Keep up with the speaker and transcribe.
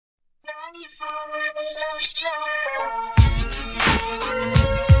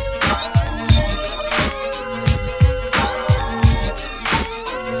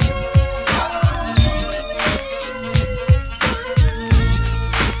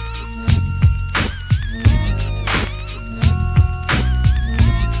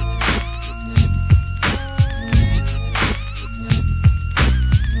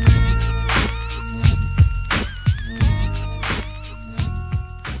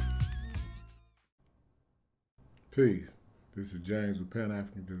Peace. This is James with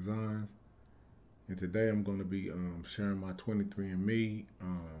Pan-African Designs, and today I'm going to be sharing my 23andMe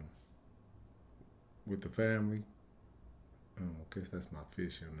with the family. I guess that's my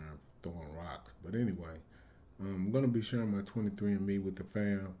fish in there throwing rocks, but anyway, I'm going to be sharing my 23andMe with the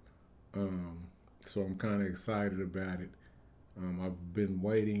fam. So I'm kind of excited about it. I've been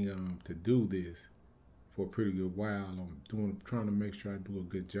waiting to do this for a pretty good while. I'm trying to make sure I do a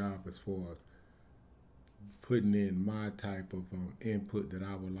good job as far as putting in my type of input that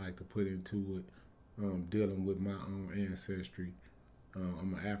I would like to put into it, dealing with my own ancestry.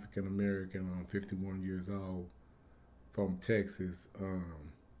 I'm an African American. I'm 51 years old, from Texas.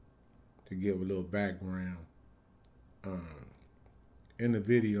 To give a little background, in the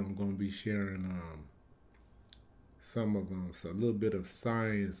video I'm going to be sharing some of so a little bit of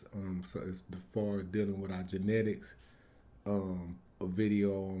science, so as far as dealing with our genetics, a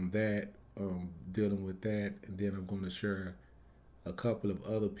video on that, dealing with that, and then I'm going to share a couple of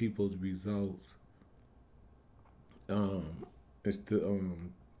other people's results. This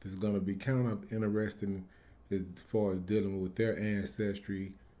is going to be kind of interesting as far as dealing with their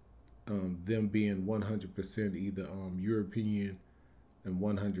ancestry, them being 100% either European and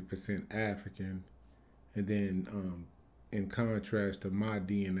 100% African, and then in contrast to my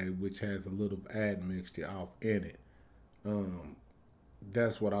DNA, which has a little admixture off in it.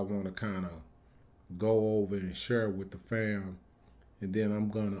 That's what I want to kind of go over and share with the fam, and then I'm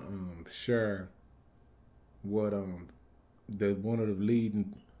gonna share what one of the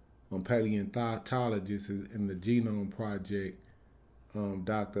leading paleontologists in the Genome Project,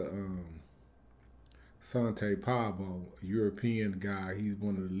 Dr. Sante Pabo, a European guy. He's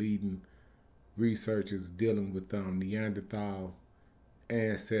one of the leading researchers dealing with Neanderthal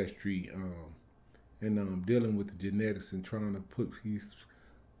ancestry, and dealing with the genetics and trying to put,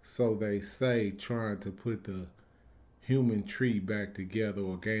 so they say, trying to put the human tree back together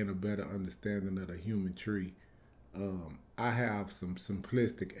or gain a better understanding of the human tree. I have some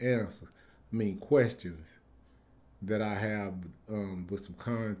simplistic answers, questions that I have with some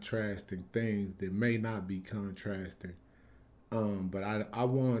contrasting things that may not be contrasting. But I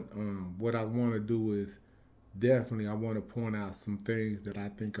want, what I want to do is definitely I want to point out some things that I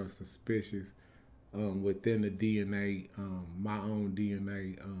think are suspicious within the DNA. My own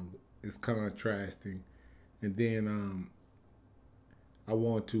DNA is contrasting, and then I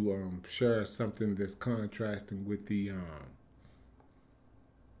want to share something that's contrasting with the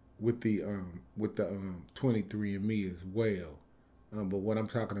 23andMe as well. But what I'm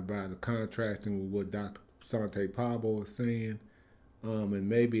talking about is contrasting with what Dr. Sante Pabo is saying, and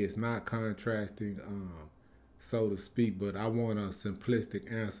maybe it's not contrasting, so to speak, but I want a simplistic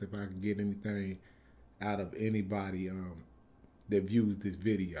answer if I can get anything out of anybody that views this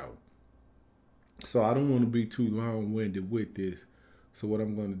video. So I don't want to be too long-winded with this. So what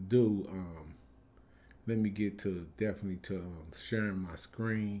I'm going to do, let me get to sharing my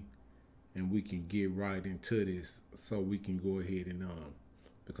screen, and we can get right into this, so we can go ahead and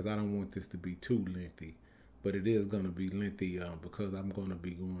because I don't want this to be too lengthy, but it is going to be lengthy because I'm going to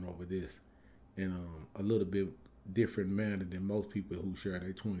be going over this in a little bit different manner than most people who share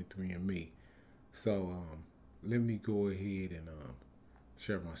their 23andMe. So let me go ahead and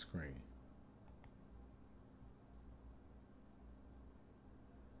share my screen.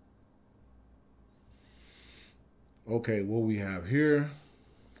 Okay, what we have here,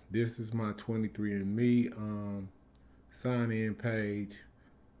 this is my 23andMe sign-in page.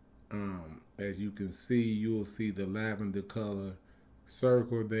 As you can see, you'll see the lavender color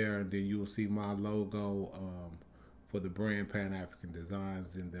circle there, and then you'll see my logo for the brand Pan-African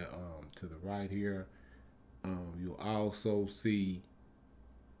Designs in the to the right here. You'll also see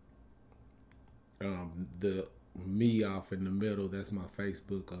the me off in the middle. That's my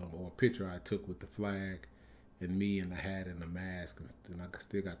Facebook or a picture I took with the flag, and me in the hat and the mask, and I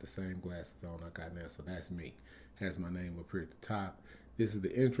still got the same glasses on I got now, so that's me. Has my name up here at the top. This is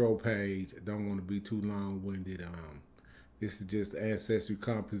the intro page. I don't want to be too long-winded. This is just ancestry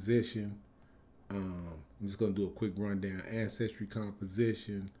composition. I'm just going to do a quick rundown. Ancestry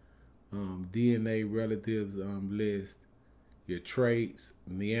composition, DNA relatives list, your traits,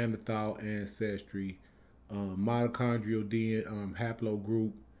 Neanderthal ancestry, mitochondrial DNA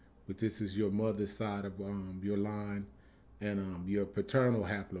haplogroup, but this is your mother's side of your line, and your paternal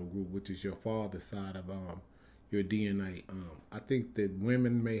haplogroup, which is your father's side of your DNA. I think that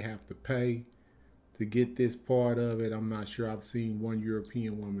women may have to pay to get this part of it. I'm not sure. I've seen one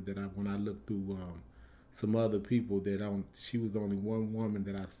European woman that when I looked through some other people that she was the only one woman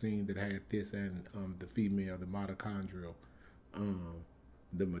that I've seen that had this, and the female, the mitochondrial, um,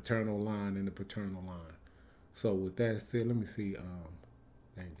 the maternal line and the paternal line. So with that said, let me see.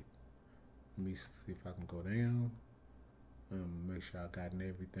 Dang it. Let me see if I can go down. Make sure I gotten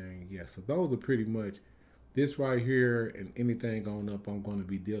everything. Yeah. So those are pretty much this right here, and anything on up. I'm going to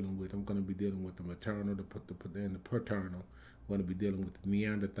be dealing with. I'm going to be dealing with the maternal, and the paternal. I'm going to be dealing with the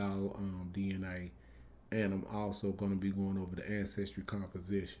Neanderthal DNA, and I'm also going to be going over the ancestry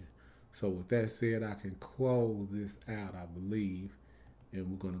composition. So with that said, I can close this out, I believe, and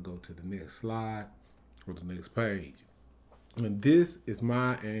we're going to go to the next slide or the next page. And this is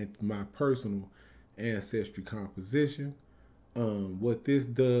my personal ancestry composition. What this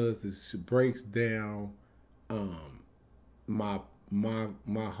does is breaks down my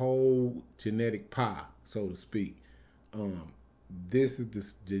whole genetic pie, so to speak. This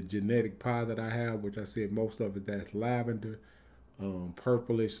is the genetic pie that I have, which I said most of it that's lavender,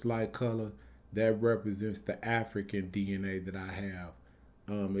 purplish light color. That represents the African DNA that I have.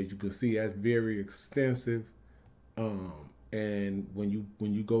 As you can see, that's very extensive. And when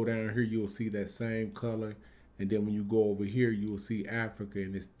you go down here, you'll see that same color. And then when you go over here, you'll see Africa,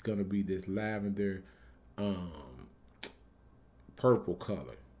 and it's gonna be this lavender, purple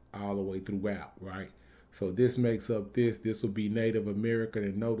color all the way throughout, right? So this makes up this. This will be Native American,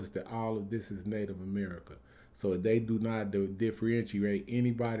 and notice that all of this is Native America. So they do not differentiate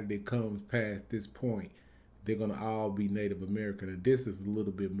anybody that comes past this point. They're gonna all be Native American, and this is a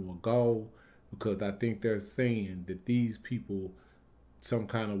little bit more gold because I think they're saying that these people some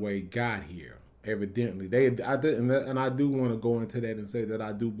kind of way got here. Evidently, and I do want to go into that and say that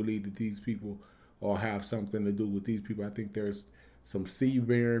I do believe that these people or have something to do with these people. I think there's some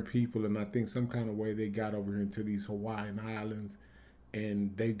sea-bearing people, and I think some kind of way they got over here into these Hawaiian Islands,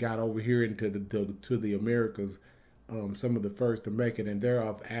 and they got over here into the Americas. Some of the first to make it, and they're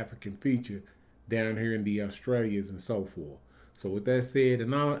of African feature down here in the Australias and so forth. So with that said,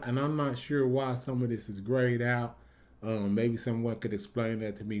 and I'm not sure why some of this is grayed out. Maybe someone could explain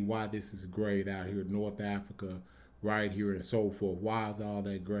that to me, why this is grayed out here in North Africa, right here and so forth. Why is all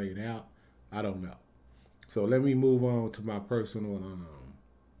that grayed out? I don't know. So let me move on to my personal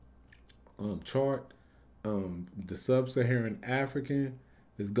chart. The sub-Saharan African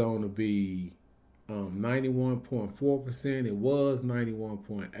is going to be 91.4%. It was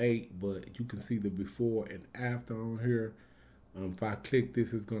 91.8, but you can see the before and after on here. If I click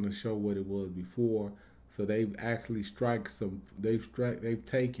this, it's going to show what it was before. So they've actually they've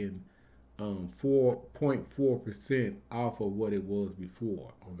taken 4.4% off of what it was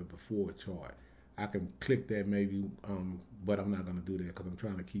before on the before chart. I can click that maybe, but I'm not going to do that because I'm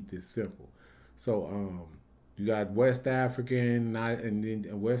trying to keep this simple. So you got West African, and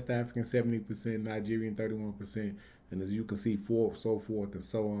then West African 70%, Nigerian 31%, and as you can see, so forth and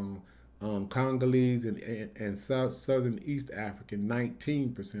so on. Congolese and Southern East African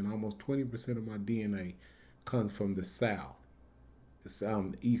 19%, almost 20% of my DNA comes from the South. It's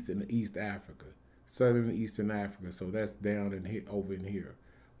East and East Africa, Southern and Eastern Africa. So that's down and here over in here.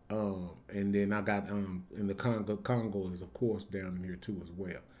 And then I got in the Congo is of course down in here too as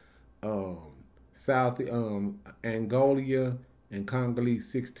well. South Angola and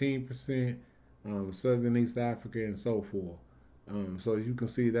Congolese 16%, Southern East Africa and so forth. So as you can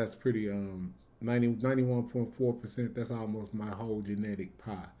see, that's pretty 91.4%. That's almost my whole genetic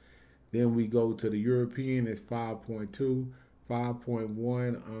pie. Then we go to the European, it's 5.2,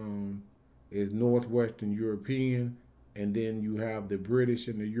 5.1 is Northwestern European, and then you have the British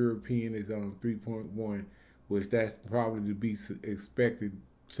and the European is 3.1, which that's probably to be expected.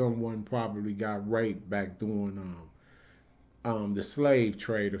 Someone probably got raped back during the slave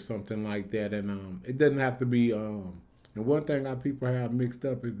trade or something like that, and it doesn't have to be. And one thing that people have mixed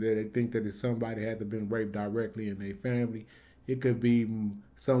up is that they think that if somebody had to been raped directly in their family, it could be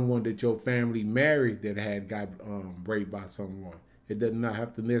someone that your family marries that had got raped by someone. It does not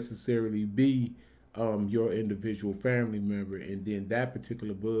have to necessarily be your individual family member, and then that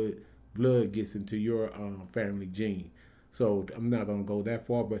particular blood gets into your family gene. So I'm not going to go that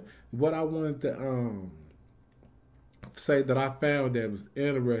far, but what I wanted to say that I found that was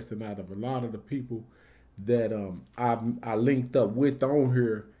interesting out of a lot of the people that I linked up with on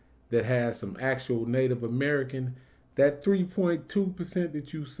here that has some actual Native American, That 3.2%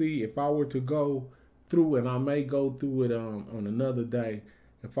 that you see, if I were to go through, and I may go through it on another day,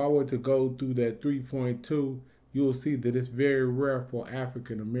 if I were to go through that 3.2, you'll see that it's very rare for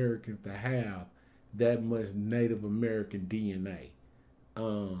African Americans to have that much Native American DNA.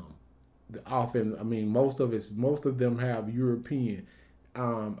 Um, Often, I mean, most of them have European.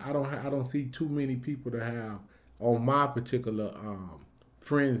 I don't see too many people to have on my particular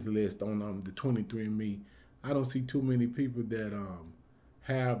friends list on the 23andMe. I don't see too many people that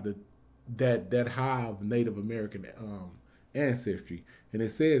have that high of Native American ancestry. And it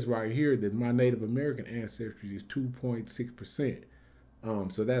says right here that my Native American ancestry is 2.6%.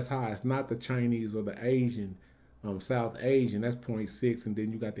 So that's high. It's not the Chinese or the Asian, South Asian. That's 0.6, and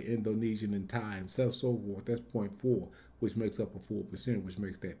then you got the Indonesian and Thai and so forth. That's 0.4, which makes up a 4%, which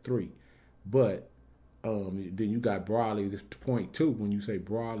makes that 3. But then you got broadly this 0.2 when you say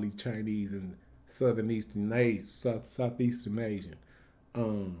broadly Chinese and Southeastern Asian.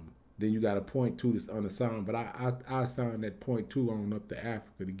 Then you got a 0.2 that's unassigned, but I assigned that 0.2 on up to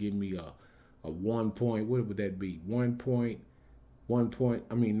Africa to give me a 1 point. What would that be?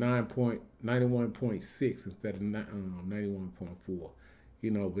 91.6 instead of 91.4.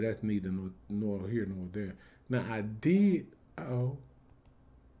 You know, but that's neither nor here nor there. Now I did.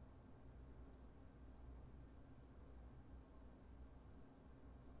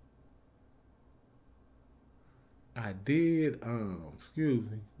 I did. Excuse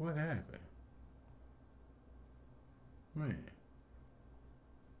me. What happened, man?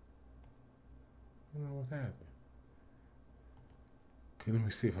 You know what happened? Okay, let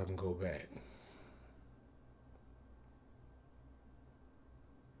me see if I can go back.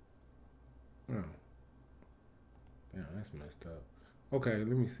 Oh, damn, that's messed up. Okay, let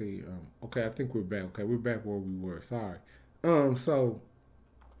me see. Okay, I think we're back. Okay, we're back where we were. Sorry. So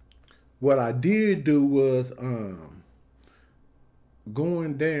what I did do was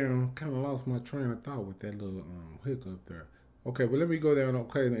going down. Kind of lost my train of thought with that little hiccup there. Okay, but let me go down.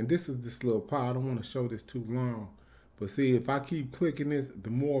 Okay, and this is this little pie. I don't want to show this too long. But see, if I keep clicking this, the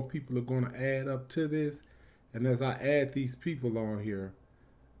more people are going to add up to this. And as I add these people on here,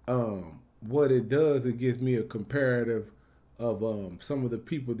 what it does, it gives me a comparative of some of the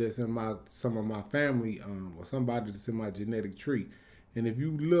people that's in some of my family, or somebody that's in my genetic tree. And if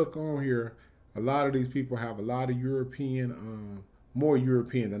you look on here, a lot of these people have a lot of European, more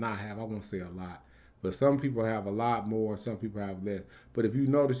European than I have. I won't say a lot. But some people have a lot more, some people have less. But if you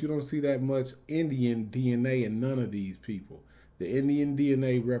notice, you don't see that much Indian DNA in none of these people. The Indian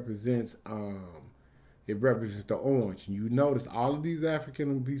DNA represents it represents the orange. And you notice all of these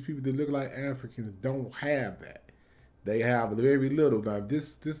people that look like Africans don't have that. They have very little. Now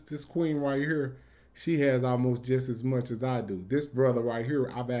this queen right here, she has almost just as much as I do. This brother right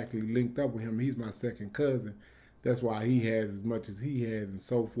here, I've actually linked up with him. He's my second cousin. That's why he has as much as he has and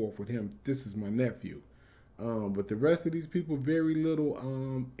so forth with him. This is my nephew. But the rest of these people, very little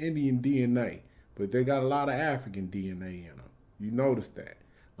Indian DNA. But they got a lot of African DNA in them. You notice that.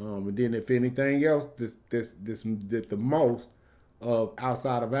 And then if anything else, the most of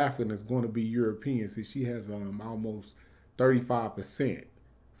outside of Africa is going to be European. See, she has almost 35%.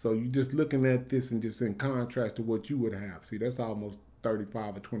 So you just looking at this and just in contrast to what you would have. See, that's almost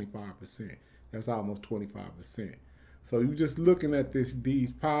 35 or 25%. That's almost 25%. So you just looking at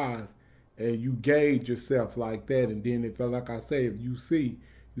these pies and you gauge yourself like that. And then if, like I say, if you see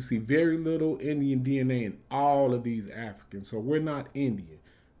very little Indian DNA in all of these Africans. So we're not Indian.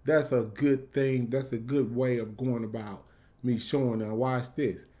 That's a good thing. That's a good way of going about me showing. Now watch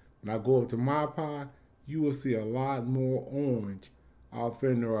this. When I go up to my pie, you will see a lot more orange off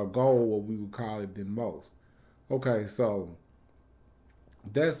in there, or gold, what we would call it, than most. Okay, so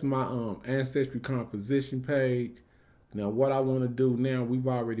that's my ancestry composition page. Now what I want to do now, we've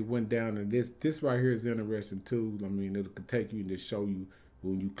already went down to this. This right here is interesting too. I mean, it'll take you and just show you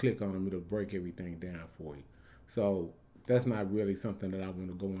when you click on them, it'll break everything down for you. So that's not really something that I want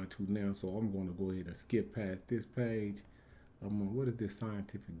to go into now. So I'm going to go ahead and skip past this page. What is this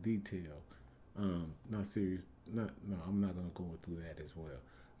scientific detail? Not serious. No, I'm not going to go through that as well.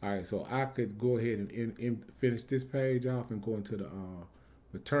 All right, so I could go ahead and finish this page off and go into the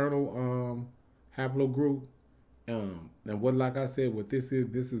maternal haplogroup. And what, like I said, what this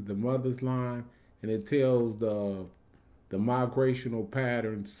is the mother's line, and it tells the migrational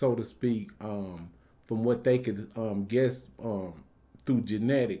pattern, so to speak, from what they could guess through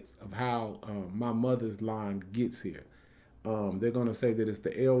genetics of how my mother's line gets here. They're gonna say that it's the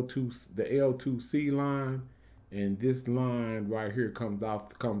L2C line, and this line right here comes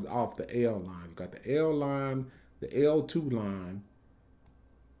off the L line. You got the L line, the L2 line,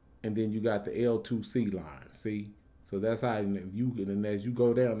 and then you got the L2C line. See, So that's how you can, and as you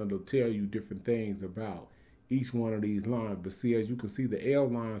go down, it'll tell you different things about each one of these lines. But see, as you can see, the L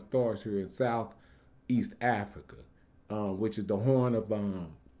line starts here in Southeast Africa, which is the horn of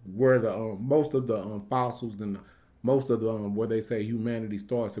where the most of the fossils and most of the where they say humanity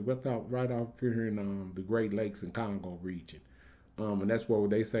starts. So right out here in the Great Lakes and Congo region. And that's where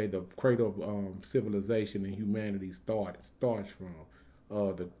they say the cradle of civilization and humanity starts from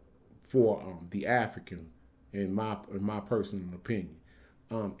the for the African, in my personal opinion.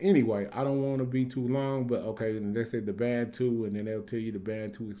 Anyway, I don't want to be too long, but okay, and they say the Bantu, and then they'll tell you the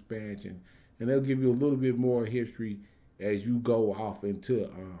Bantu expansion, and they'll give you a little bit more history as you go off into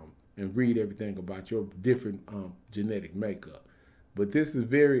and read everything about your different genetic makeup. But this is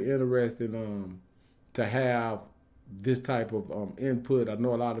very interesting to have this type of input. I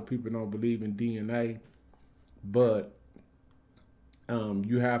know a lot of people don't believe in DNA, but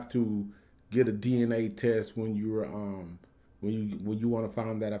you have to get a DNA test when you're when you want to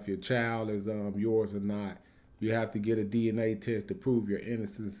find out if your child is yours or not. You have to get a DNA test to prove your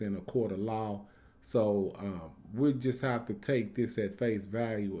innocence in a court of law. So we just have to take this at face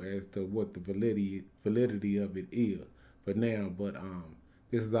value as to what the validity of it is for now. But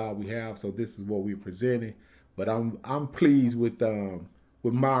this is all we have, so this is what we're presenting. But I'm pleased with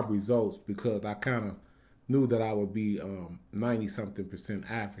my results because I kind of knew that I would be 90-something%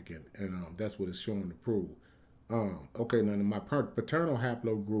 African, and that's what it's showing to prove. Okay, now my paternal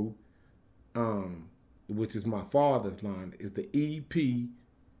haplogroup, which is my father's line, is the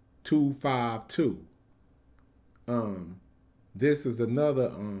EP252. This is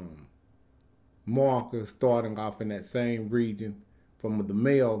another marker starting off in that same region from the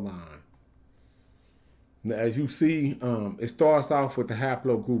male line. Now, as you see, it starts off with the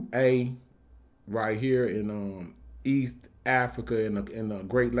haplogroup A right here in East Africa in the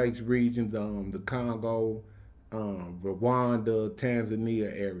Great Lakes regions, the Congo, Rwanda,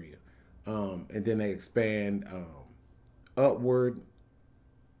 Tanzania area. And then they expand upward,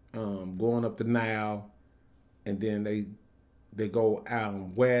 going up the Nile, and then they go out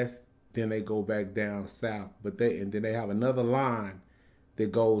west, then they go back down south. But then they have another line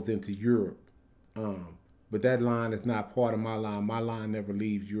that goes into Europe. But that line is not part of my line. My line never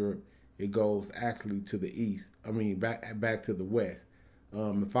leaves Europe. It goes actually to the east. I mean, back to the west.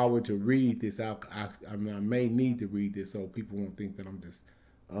 If I were to read this out, I may need to read this so people won't think that I'm just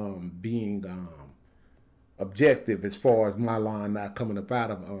being objective as far as my line not coming up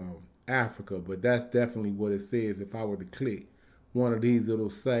out of Africa. But that's definitely what it says. If I were to click one of these, it'll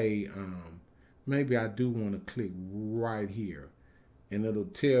say, maybe I do want to click right here, and it'll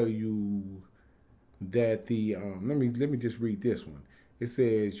tell you that the let me just read this one. It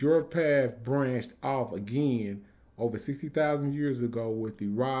says your path branched off again over 60,000 years ago with the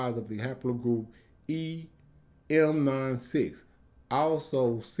rise of the haplogroup EM96,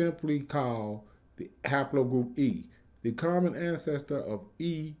 also simply called the haplogroup E. The common ancestor of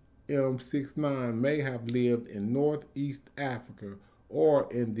EM69 may have lived in northeast Africa or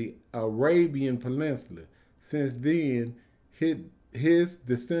in the Arabian Peninsula. Since then, his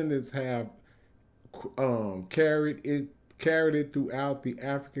descendants have carried it throughout the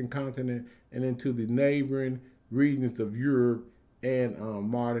African continent and into the neighboring regions of Europe and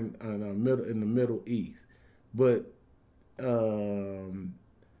modern in the Middle East. But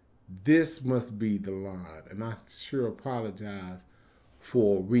this must be the line, and I sure apologize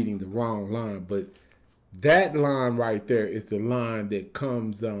for reading the wrong line. But that line right there is the line that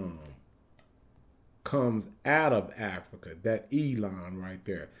comes out of Africa. That E line right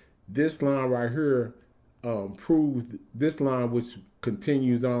there. This line right here proves this line, which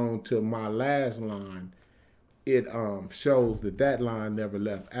continues on to my last line. It shows that line never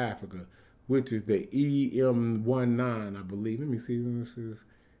left Africa, which is the EM19, I believe. Let me see.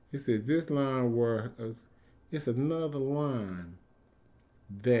 It says this line where it's another line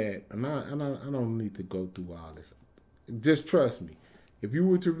that, and I don't need to go through all this. Just trust me. If you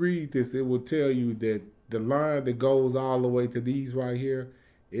were to read this, it will tell you that the line that goes all the way to these right here,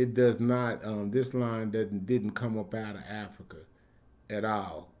 it does not. This line didn't come up out of Africa at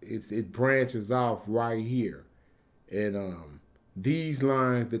all. It branches off right here, and these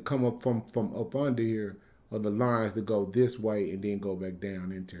lines that come up from up under here are the lines that go this way and then go back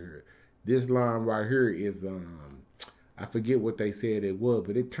down into here. This line right here is I forget what they said it was,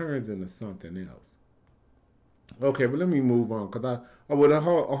 but it turns into something else. Okay, but let me move on because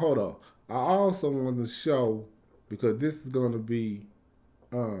hold on. I also want to show, because this is going to be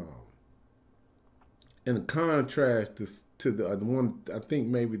in contrast to the one, I think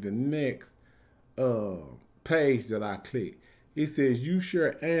maybe the next page that I click. It says you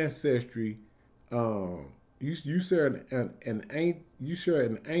share ancestry you share you share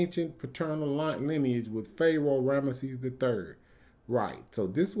an ancient paternal lineage with Pharaoh Ramesses III. Right. So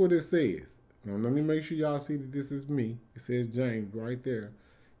this is what it says. Now let me make sure y'all see that this is me. It says James right there.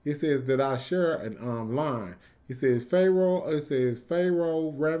 It says that I share an line. It says Pharaoh. It says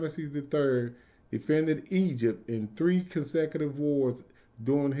Pharaoh Ramesses III defended Egypt in 3 consecutive wars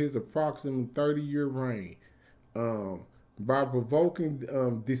during his approximate 30-year reign, um, by provoking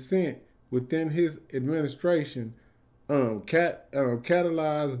dissent within his administration,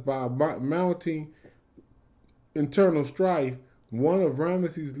 catalyzed by mounting internal strife. One of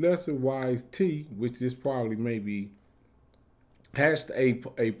Ramesses' lesser wives, T, which this probably may be, hatched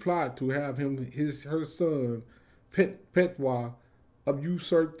a plot to have her son Petwa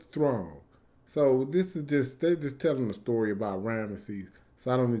usurp the throne. So this is just they're just telling a story about Ramesses.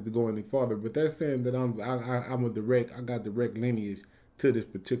 So I don't need to go any further. But they're saying that I got direct lineage to this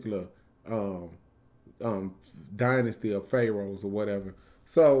particular um, dynasty of pharaohs or whatever.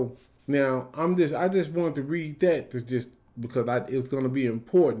 So now I just wanted to read that to just because it's going to be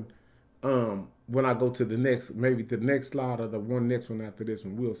important when I go to the next, maybe the next slide or the next one after this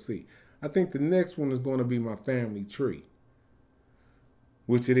one. We'll see. I think the next one is going to be my family tree,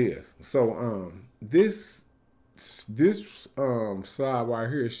 which it is. So this slide right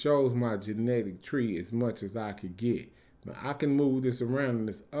here shows my genetic tree as much as I could get. Now I can move this around, and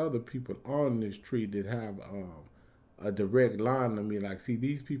there's other people on this tree that have a direct line to me. Like, see,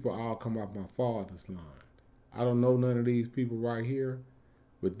 these people all come off my father's line. I don't know none of these people right here,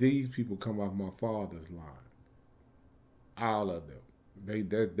 but these people come off my father's line. All of them.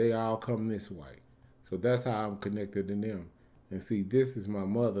 They all come this way. So that's how I'm connected to them. And see, this is my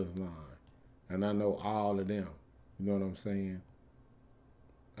mother's line. And I know all of them. You know what I'm saying?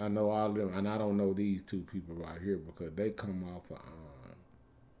 I know all of them. And I don't know these two people right here because they come off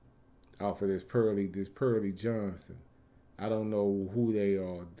of this Pearly Johnson. I don't know who they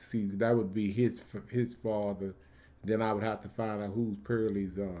are. See, that would be his father. Then I would have to find out who's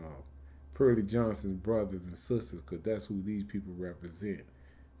Pearly Johnson's brothers and sisters, because that's who these people represent.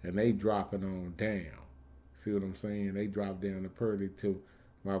 And they dropping on down. See what I'm saying? They drop down to Pearly to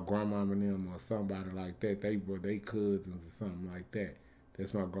my grandmama and them or somebody like that. They were they cousins or something like that.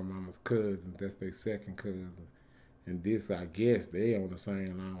 That's my grandmama's cousins. That's their second cousins. And this, I guess, they on the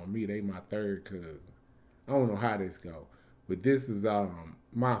same line with me. They my third cousin. I don't know how this go. But this is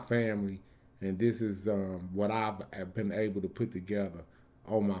my family, and this is what I've been able to put together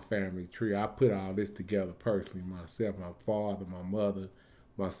on my family tree. I put all this together personally myself. My father, my mother,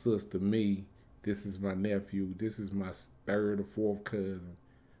 my sister, me. This is my nephew. This is my third or fourth cousin.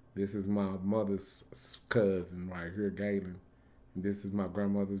 This is my mother's cousin right here, Galen. And this is my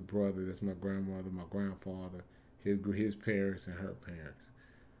grandmother's brother. That's my grandmother, my grandfather, his parents, and her parents.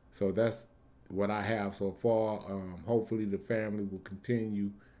 So that's what I have so far. Hopefully the family will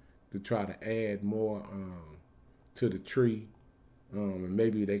continue to try to add more to the tree. And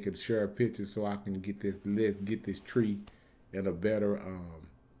maybe they could share pictures so I can get this tree in a better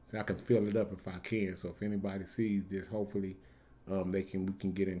so I can fill it up if I can. So if anybody sees this, hopefully we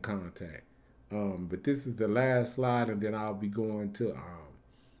can get in contact. But this is the last slide, and then I'll be going to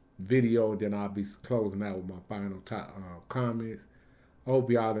video, and then I'll be closing out with my final comments. I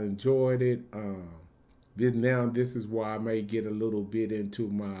hope y'all enjoyed it. This is where I may get a little bit into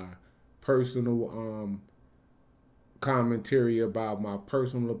my personal commentary about my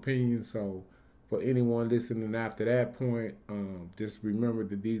personal opinion. So for anyone listening after that point, just remember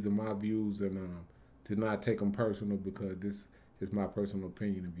that these are my views, and do not take them personal, because this is my personal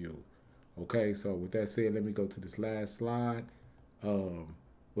opinion and view. Okay, so with that said, let me go to this last slide with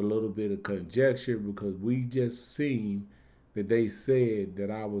a little bit of conjecture, because we just seen that they said that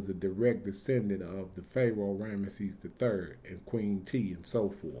I was a direct descendant of the Pharaoh Ramesses III and Queen T and so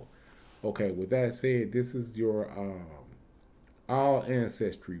forth. Okay, with that said, this is your all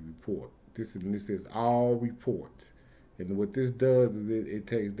ancestry report. This is all reports. And what this does is it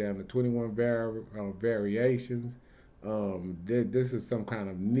takes down the 21 variations. This is some kind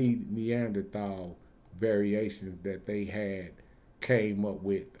of Neanderthal variations that they had came up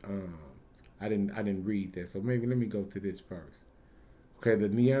with. I didn't read that, so maybe let me go to this first. Okay, the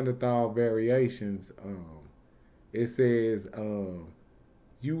Neanderthal variations. It says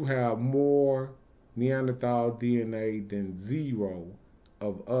you have more Neanderthal DNA than 0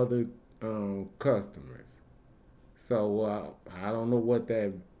 of other customers. So I don't know what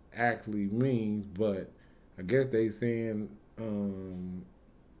that actually means, but I guess they saying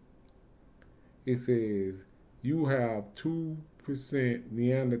it says you have 2%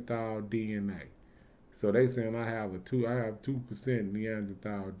 Neanderthal DNA. So they saying I have 2%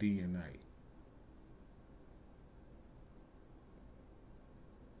 Neanderthal DNA.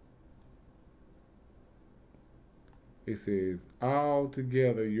 It says,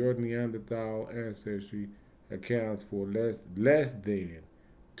 altogether, your Neanderthal ancestry accounts for less than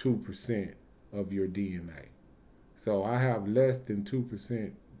 2% of your DNA. So I have less than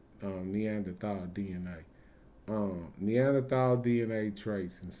 2% Neanderthal DNA. Neanderthal DNA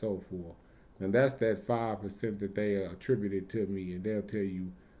traits and so forth. And that's that 5% that they attributed to me, and they'll tell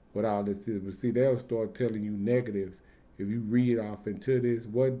you what all this is. But see, they'll start telling you negatives. If you read off into this,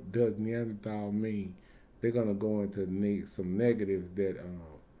 what does Neanderthal mean? They're gonna go into some negatives that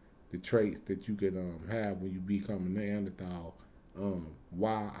the traits that you could have when you become a Neanderthal.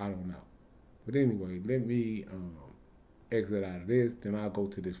 Why, I don't know. But anyway, let me exit out of this. Then I'll go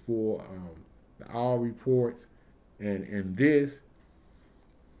to this for the all reports, and in this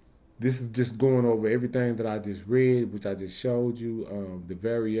is just going over everything that I just read, which I just showed you, the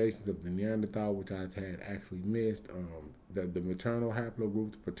variations of the Neanderthal, which I had actually missed, the maternal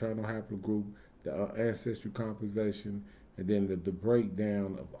haplogroup, the paternal haplogroup, the ancestry composition, and then the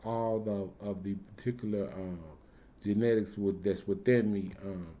breakdown of all of the particular genetics that's within me,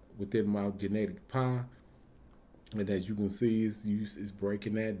 within my genetic pie. And as you can see, it's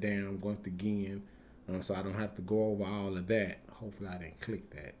breaking that down once again, so I don't have to go over all of that. Hopefully I didn't click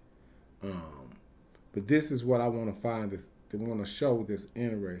that. But this is what I want to find. They want to show this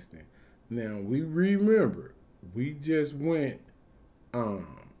interesting. Now we remember we just went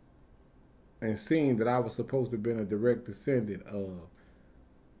and seen that I was supposed to have been a direct descendant of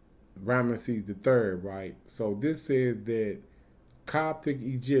Ramesses III, right? So this says that Coptic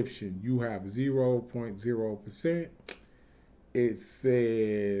Egyptian, you have 0.0%. It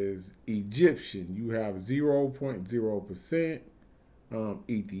says Egyptian, you have 0.0%.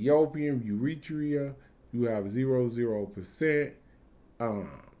 Ethiopian, Eritrea, you have 0.0%.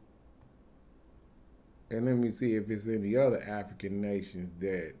 And let me see if it's any other African nations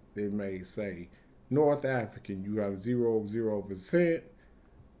that they may say. North African, you have 0.0%.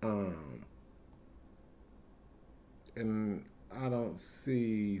 And I don't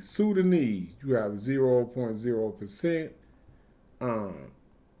see Sudanese, you have 0.0%.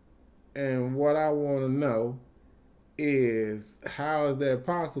 And what I want to know is, how is that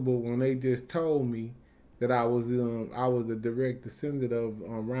possible when they just told me that I was a direct descendant of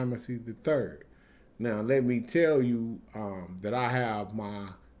Ramesses III? Now let me tell you that I have my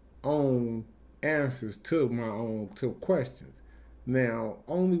own answers to my own questions. Now,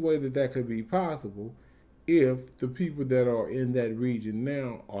 only way that could be possible if the people that are in that region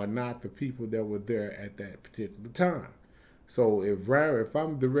now are not the people that were there at that particular time. So if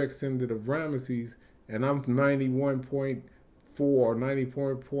I'm direct descendant of Ramesses and I'm 91.4 or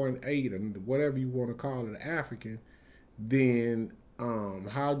 90.8, and whatever you want to call it, African, then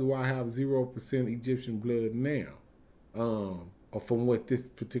how do I have 0% Egyptian blood now? Or from what this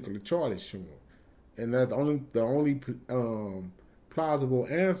particular chart is showing? And that the only plausible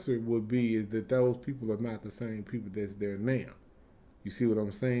answer would be is that those people are not the same people that's there now. You see what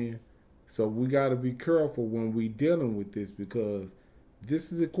I'm saying? So we got to be careful when we dealing with this, because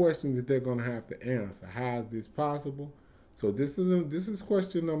this is a question that they're going to have to answer. How is this possible? So this is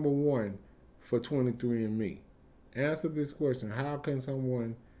question number 1 for 23andMe. Answer this question: how can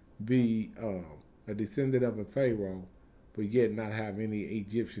someone be a descendant of a pharaoh but yet not have any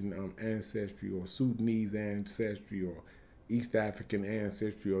Egyptian ancestry, or Sudanese ancestry, or East African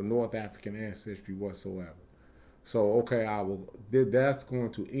ancestry, or North African ancestry whatsoever? So okay, that's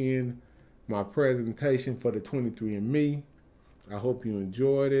going to end my presentation for the 23andMe. I hope you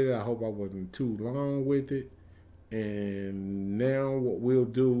enjoyed it. I hope I wasn't too long with it. And now what we'll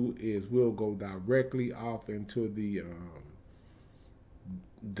do is we'll go directly off into the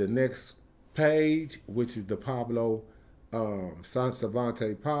next page, which is the Pablo,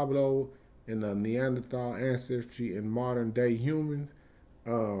 Savante Pablo, and the Neanderthal ancestry in modern day humans.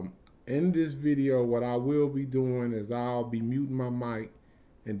 In this video, what I will be doing is I'll be muting my mic,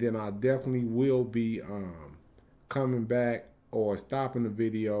 and then I definitely will be coming back or stopping the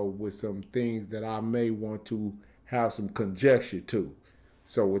video with some things that I may want to have some conjecture to.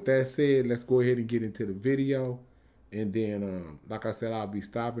 So with that said, let's go ahead and get into the video. And then, like I said, I'll be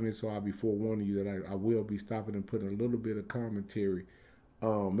stopping it, so I'll be forewarning you that I will be stopping and putting a little bit of commentary,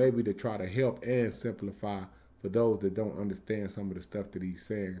 maybe to try to help and simplify for those that don't understand some of the stuff that he's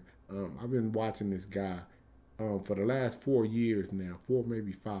saying. I've been watching this guy for the last 4 years now, 4,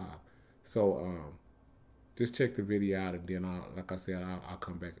 maybe 5. So just check the video out, and then like I said, I'll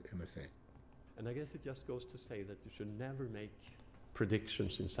come back in a second. And I guess it just goes to say that you should never make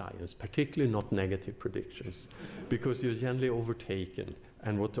predictions in science, particularly not negative predictions, because you're generally overtaken,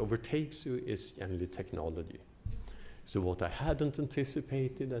 and what overtakes you is generally technology. So what I hadn't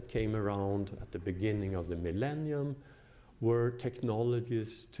anticipated that came around at the beginning of the millennium were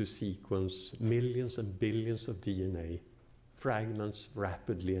technologies to sequence millions and billions of DNA fragments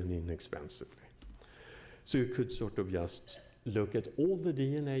rapidly and inexpensively. So you could sort of just look at all the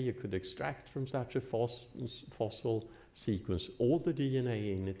DNA you could extract from such a fossil, sequence all the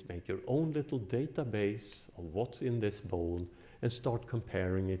DNA in it, make your own little database of what's in this bone, and start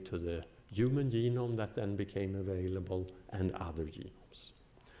comparing it to the human genome that then became available and other genomes.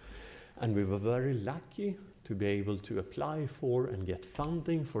 And we were very lucky to be able to apply for and get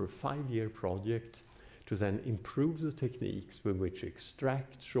funding for a 5-year project to then improve the techniques with which to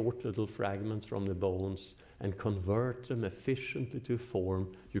extract short little fragments from the bones and convert them efficiently to a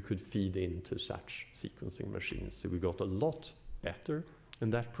form you could feed into such sequencing machines. So we got a lot better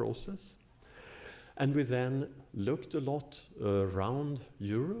in that process. And we then looked a lot around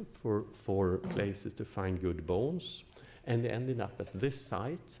Europe for places to find good bones, and ended up at this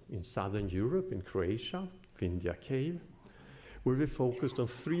site in southern Europe, in Croatia, Vindija Cave, where we focused on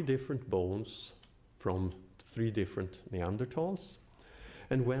 3 different bones from 3 different Neanderthals,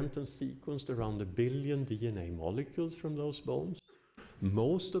 and went and sequenced around 1 billion DNA molecules from those bones.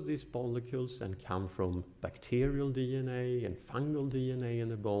 Most of these molecules then come from bacterial DNA and fungal DNA in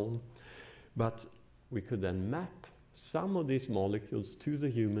the bone, but we could then map some of these molecules to the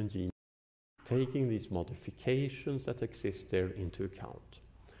human genome, taking these modifications that exist there into account.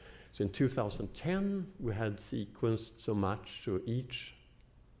 So in 2010, we had sequenced so much, so each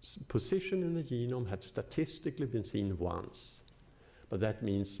position in the genome had statistically been seen once. But that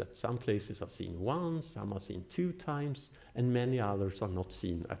means that some places are seen once, some are seen 2 times, and many others are not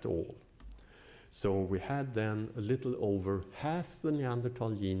seen at all. So we had then a little over half the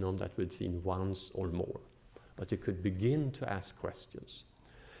Neanderthal genome that we'd seen once or more. But you could begin to ask questions.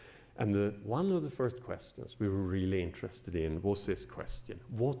 And one of the first questions we were really interested in was this question: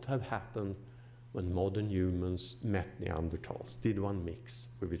 what have happened when modern humans met Neanderthals? Did one mix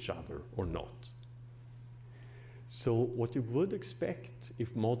with each other or not? So what you would expect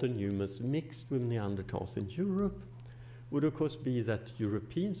if modern humans mixed with Neanderthals in Europe would of course be that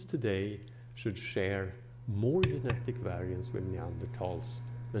Europeans today should share more genetic variants with Neanderthals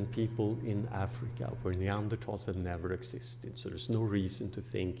than people in Africa, where Neanderthals had never existed. So there's no reason to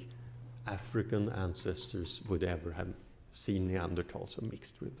think African ancestors would ever have seen Neanderthals or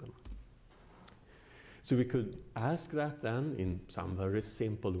mixed with them. So we could ask that then in some very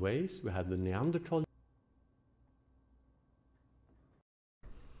simple ways. We had the Neanderthal.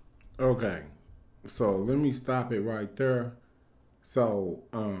 Okay, so let me stop it right there. So,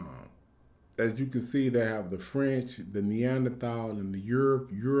 as you can see, they have the French, the Neanderthal, and the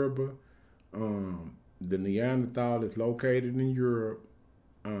Yoruba. The Neanderthal is located in Europe.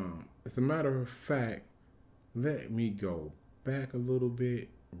 As a matter of fact, let me go back a little bit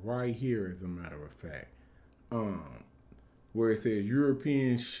right here, as a matter of fact, where it says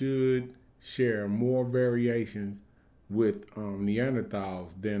Europeans should share more variations with Neanderthals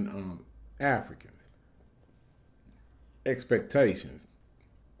than Africans. Expectations.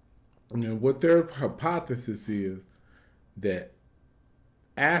 And what their hypothesis is that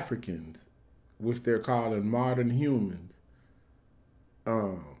Africans, which they're calling modern humans,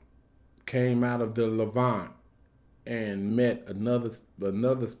 came out of the Levant and met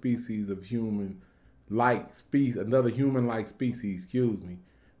another species of human-like species, another human-like species,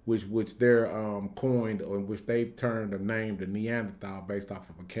 which they're coined, or which they've turned or named a Neanderthal based off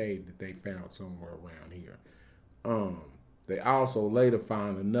of a cave that they found somewhere around here. They also later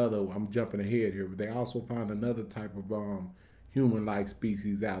found another, I'm jumping ahead here, but they also found another type of human-like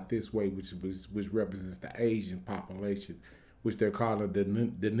species out this way, which represents the Asian population, which they're calling the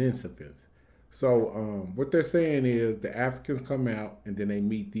Denisovans. So what they're saying is the Africans come out and then they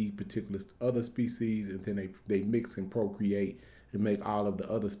meet these particular other species, and then they mix and procreate and make all of the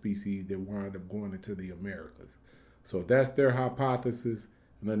other species that wind up going into the Americas. So that's their hypothesis,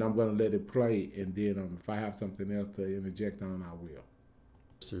 and then I'm going to let it play, and then if I have something else to interject on, I will.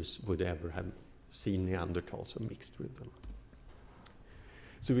 Would ever have seen Neanderthals or mixed with them.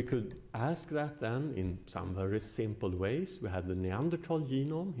 So we could ask that then in some very simple ways. We had the Neanderthal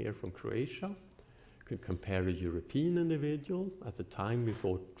genome here from Croatia. We could compare a European individual. At the time we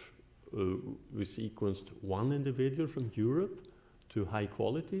thought we sequenced one individual from Europe to high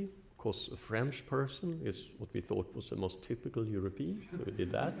quality. Of course, a French person is what we thought was the most typical European, so we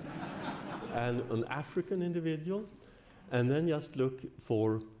did that. And an African individual. And then just look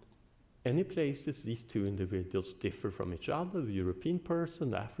for any places these 2 individuals differ from each other, the European person,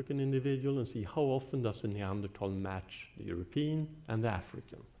 the African individual, and see how often does the Neanderthal match the European and the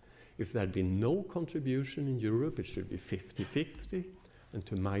African. If there had been no contribution in Europe, it should be 50-50. And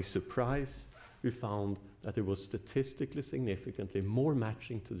to my surprise, we found that it was statistically significantly more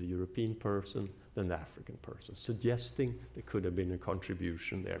matching to the European person than the African person, suggesting there could have been a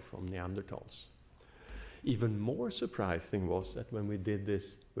contribution there from Neanderthals. Even more surprising was that when we did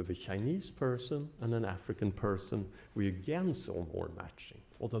this with a Chinese person and an African person, we again saw more matching.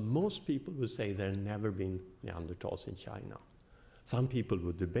 Although most people would say there had never been Neanderthals in China. Some people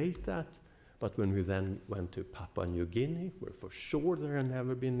would debate that, but when we then went to Papua New Guinea, where for sure there had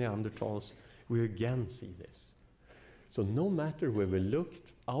never been Neanderthals, we again see this. So no matter where we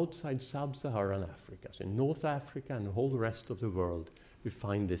looked outside sub-Saharan Africa, so in North Africa and the whole rest of the world, we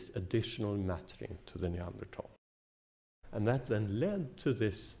find this additional matching to the Neanderthal. And that then led to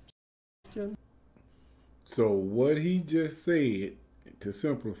this question. So what he just said, to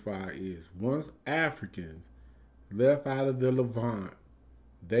simplify, is once Africans left out of the Levant,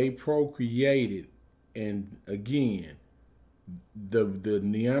 they procreated, and again, the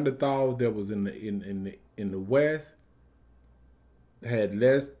Neanderthals that was in the West had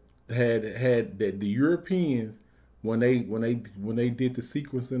the Europeans, when they did the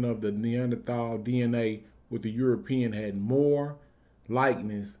sequencing of the Neanderthal DNA with the European, had more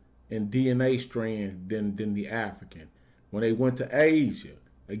likeness and DNA strands than the African. When they went to Asia,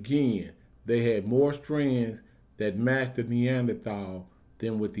 again, they had more strands that matched the Neanderthal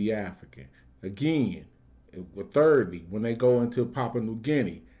than with the African. Again, thirdly, when they go into Papua New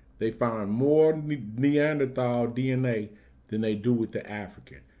Guinea, they find more Neanderthal DNA than they do with the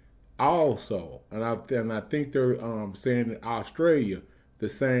African. Also, and I think they're saying in Australia the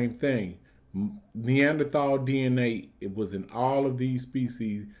same thing. Neanderthal DNA, it was in all of these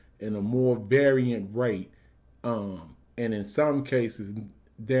species in a more variant rate, and in some cases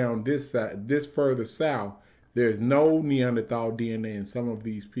down this side, this further south, there's no Neanderthal DNA in some of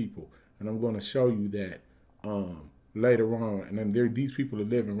these people, and I'm going to show you that later on. And then these people are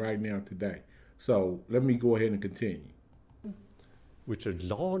living right now today. So let me go ahead and continue. Which are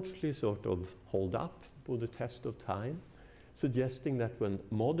largely sort of hold up for the test of time, suggesting that when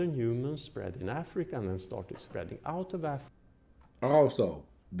modern humans spread in Africa and then started spreading out of Africa. Also,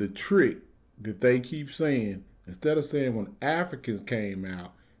 the trick that they keep saying, instead of saying when Africans came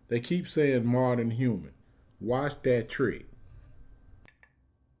out, they keep saying modern human. Watch that trick.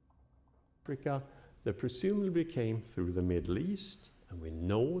 Africa, they presumably came through the Middle East, and we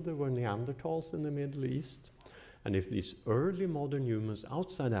know there were Neanderthals in the Middle East. And if these early modern humans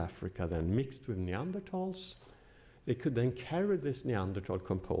outside Africa then mixed with Neanderthals, they could then carry this Neanderthal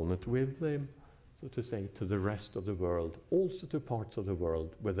component with them, so to say, to the rest of the world, also to parts of the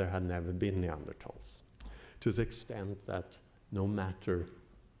world where there had never been Neanderthals. To the extent that no matter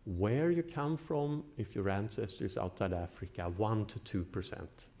where you come from, if your ancestors outside Africa, 1 to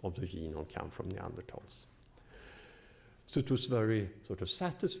 2% of the genome come from Neanderthals. So it was very sort of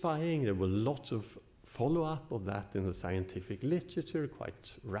satisfying. There were lots of follow-up of that in the scientific literature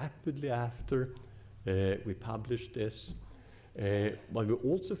quite rapidly after we published this. But we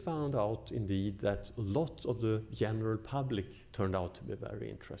also found out, indeed, that a lot of the general public turned out to be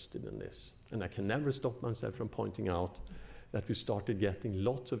very interested in this. And I can never stop myself from pointing out that we started getting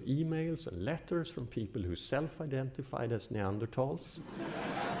lots of emails and letters from people who self-identified as Neanderthals.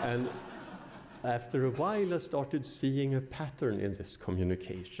 And after a while, I started seeing a pattern in this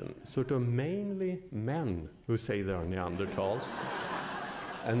communication, sort of mainly men who say they are Neanderthals,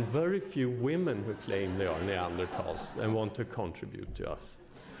 and very few women who claim they are Neanderthals and want to contribute to us.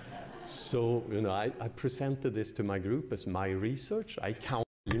 So, I presented this to my group as my research. I count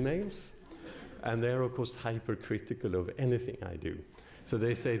emails, and they're, of course, hypercritical of anything I do. So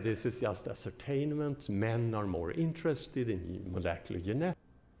they say this is just ascertainment. Men are more interested in molecular genetics.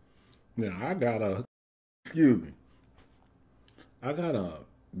 Now, I got a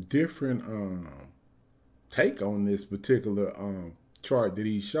different take on this particular chart that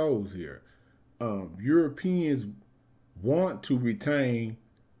he shows here. Europeans want to retain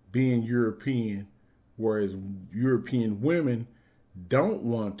being European, whereas European women don't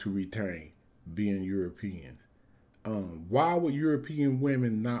want to retain being Europeans. Why would European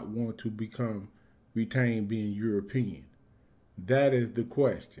women not want to retain being European? That is the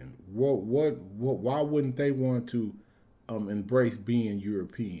question. Why wouldn't they want to embrace being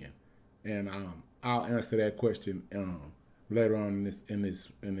European? And I'll answer that question later on in this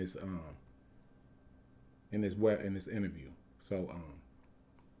interview. So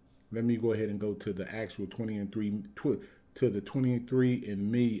let me go ahead and go to the actual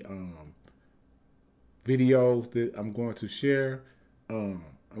 23andMe videos that I'm going to share. I'm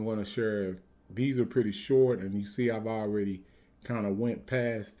going to share. These are pretty short, and you see I've already kind of went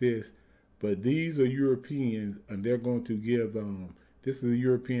past this, but these are Europeans, and they're going to give This is a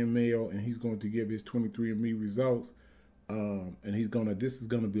European male, and he's going to give his 23andMe results. And this is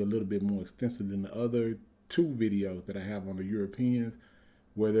gonna be a little bit more extensive than the other two videos that I have on the Europeans,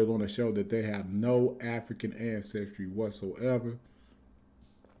 where they're going to show that they have no African ancestry whatsoever.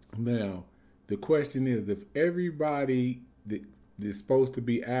 Now, the question is, if everybody that is supposed to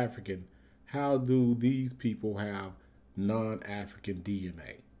be African, how do these people have non-African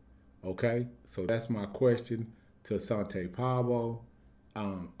DNA? Okay, so that's my question to Sante Pablo.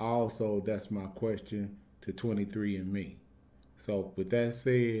 Also, that's my question to 23andMe. So, with that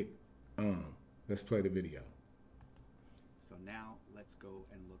said, let's play the video. So now let's go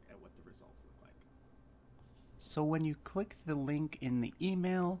and look at what the results look like. So when you click the link in the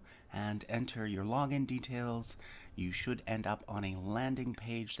email and enter your login details, you should end up on a landing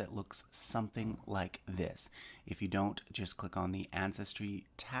page that looks something like this. If you don't, just click on the Ancestry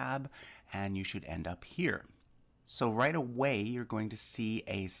tab and you should end up here. So right away, you're going to see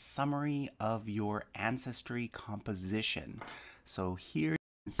a summary of your ancestry composition. So here you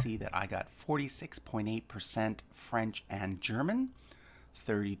can see that I got 46.8% French and German,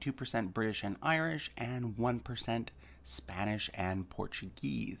 32% British and Irish, and 1% Spanish and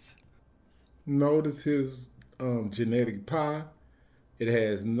Portuguese. Notice his genetic pie. It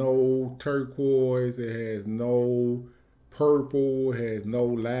has no turquoise, it has no purple, it has no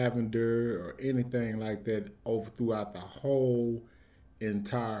lavender or anything like that over throughout the whole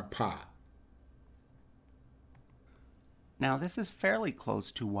entire pot. Now this is fairly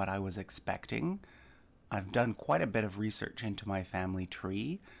close to what I was expecting. I've done quite a bit of research into my family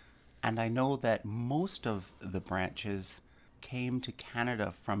tree, and I know that most of the branches came to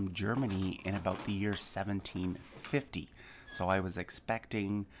Canada from Germany in about the year 1750. So I was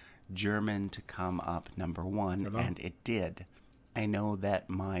expecting German to come up number one, and it did. I know that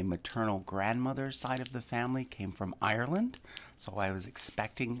my maternal grandmother's side of the family came from Ireland, so I was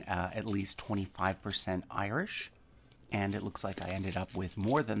expecting at least 25% Irish, and it looks like I ended up with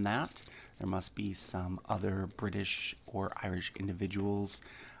more than that. There must be some other British or Irish individuals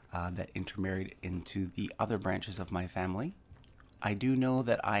that intermarried into the other branches of my family. I do know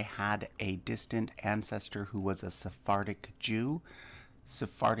that I had a distant ancestor who was a Sephardic Jew.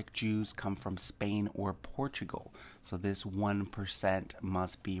 Sephardic Jews come from Spain or Portugal, so this 1%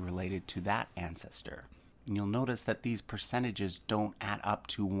 must be related to that ancestor. And you'll notice that these percentages don't add up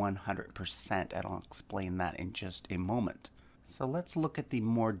to 100%, and I'll explain that in just a moment. So let's look at the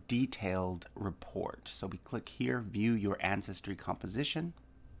more detailed report. So we click here, view your ancestry composition,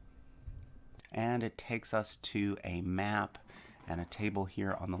 and it takes us to a map and a table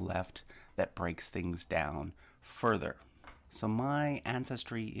here on the left that breaks things down further. So my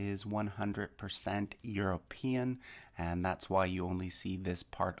ancestry is 100% European, and that's why you only see this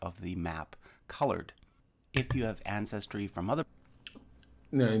part of the map colored. If you have ancestry from other...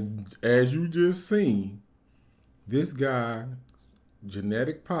 Now, as you just seen, this guy,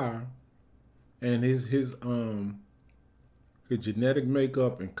 genetic pie, and his genetic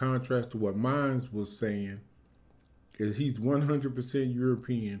makeup, in contrast to what mine was saying, is he's 100%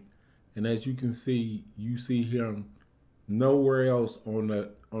 European, and as you can see, you see him nowhere else on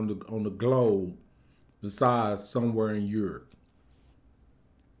the globe besides somewhere in Europe.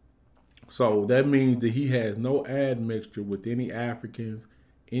 So that means that he has no admixture with any Africans,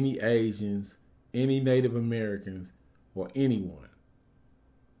 any Asians, any Native Americans, or anyone.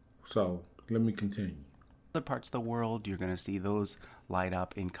 So let me continue. Other parts of the world, you're going to see those light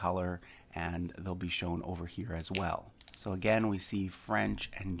up in color, and they'll be shown over here as well. So again, we see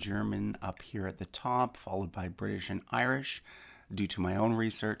French and German up here at the top, followed by British and Irish. Due to my own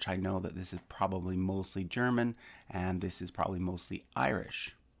research, I know that this is probably mostly German, and this is probably mostly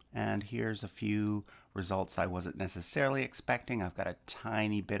Irish. And here's a few results I wasn't necessarily expecting. I've got a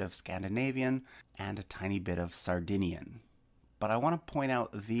tiny bit of Scandinavian and a tiny bit of Sardinian. But I want to point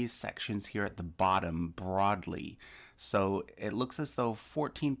out these sections here at the bottom broadly. So it looks as though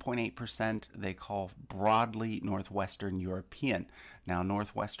 14.8% they call broadly Northwestern European. Now,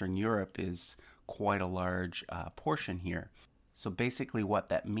 Northwestern Europe is quite a large portion here. So basically what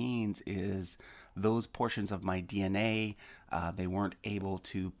that means is those portions of my DNA, they weren't able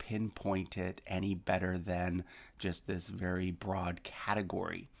to pinpoint it any better than just this very broad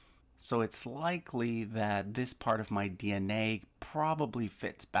category. So it's likely that this part of my DNA probably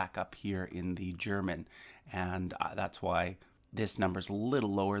fits back up here in the German, and that's why this number's a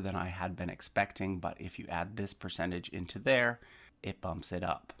little lower than I had been expecting, but if you add this percentage into there, it bumps it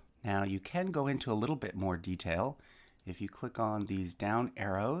up. Now you can go into a little bit more detail. If you click on these down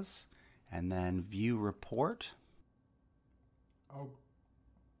arrows and then view report.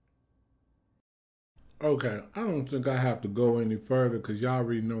 Okay, I don't think I have to go any further because y'all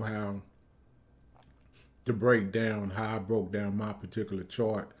already know how to break down how I broke down my particular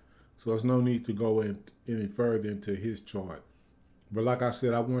chart. So there's no need to go in any further into his chart. But like I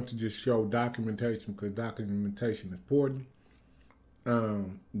said, I want to just show documentation because documentation is important.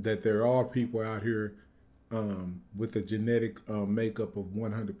 That there are people out here with a genetic makeup of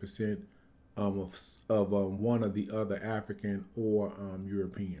 100% of one or the other African or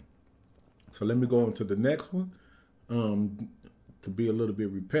European. So let me go on to the next one to be a little bit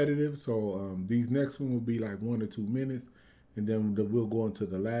repetitive. So these next one will be like 1 or 2 minutes. And then we'll go into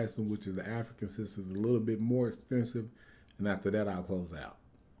the last one, which is the African sisters, a little bit more extensive. And after that, I'll close out.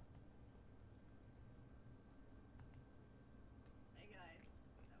 Hey guys,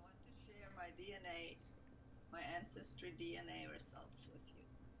 I want to share my ancestry DNA results with you.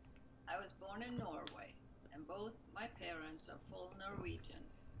 I was born in Norway, and both my parents are full Norwegian.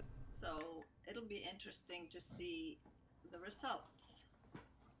 So it'll be interesting to see the results,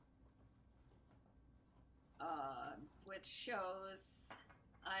 which shows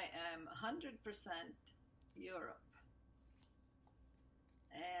I am 100% Europe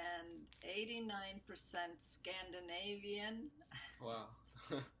and 89% Scandinavian. Wow,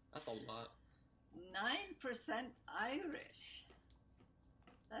 that's a lot. 9% Irish.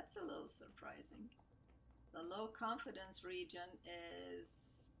 That's a little surprising. The low confidence region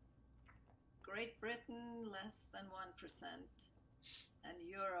is Great Britain, less than 1%, and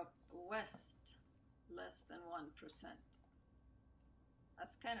Europe West, less than 1%.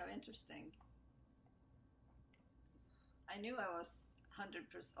 That's kind of interesting. I knew I was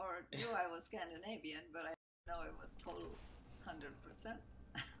 100%, or knew I was Scandinavian, but I didn't know it was total 100%.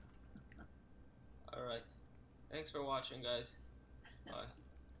 All right. Thanks for watching, guys. Bye.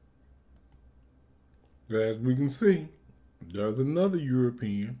 As we can see, there's another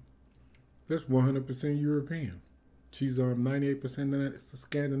European that's 100% European. She's 98%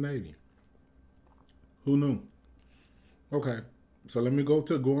 Scandinavian. Who knew? Okay, so let me go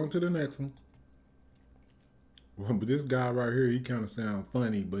on to the next one. Well, but this guy right here, he kind of sounds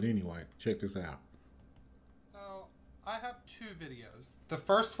funny, but anyway, check this out. So I have 2 videos. The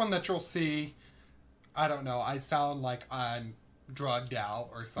first one that you'll see, I don't know, I sound like I'm drugged out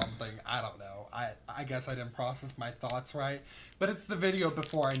or something. I don't know. I guess I didn't process my thoughts right. But it's the video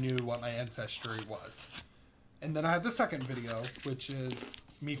before I knew what my ancestry was. And then I have the second video, which is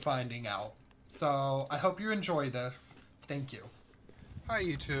me finding out. So I hope you enjoy this. Thank you. Hi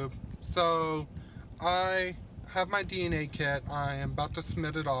YouTube. So I have my DNA kit. I am about to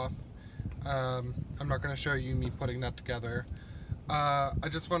submit it off. I'm not going to show you me putting that together. I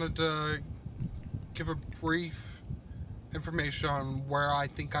just wanted to give a brief information on where I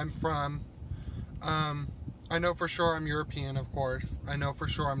think I'm from. I know for sure I'm European, of course. I know for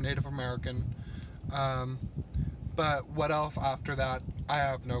sure I'm Native American. But what else after that, I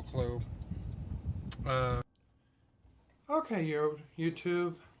have no clue. Okay,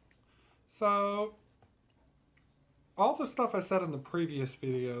 YouTube. So, all the stuff I said in the previous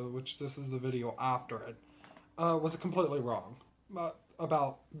video, which this is the video after it, was completely wrong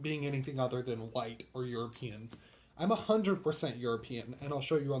about being anything other than white or European. I'm 100% European, and I'll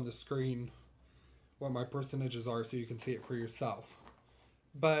show you on the screen what my percentages are so you can see it for yourself.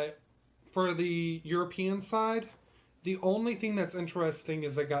 But for the European side, the only thing that's interesting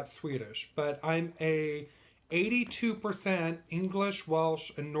is I got Swedish, but I'm a 82% English,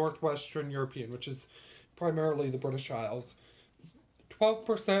 Welsh, and Northwestern European, which is primarily the British Isles.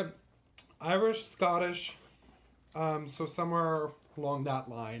 12% Irish, Scottish, so somewhere along that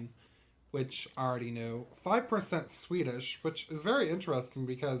line, which I already knew. 5% Swedish, which is very interesting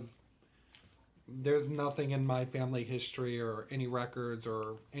because there's nothing in my family history or any records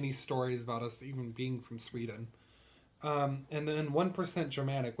or any stories about us even being from Sweden. And then 1%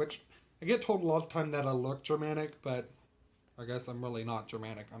 Germanic, which I get told a lot of time that I look Germanic, but I guess I'm really not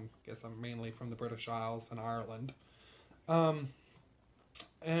Germanic. I guess I'm mainly from the British Isles and Ireland. And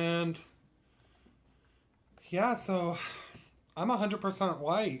yeah, so I'm 100%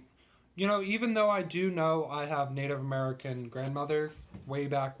 white. You know, even though I do know I have Native American grandmothers way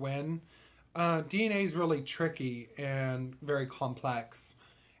back when, DNA is really tricky and very complex.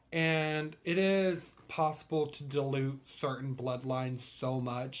 And it is possible to dilute certain bloodlines so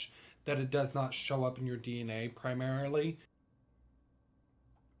much that it does not show up in your DNA primarily.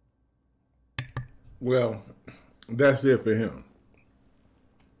 Well, that's it for him.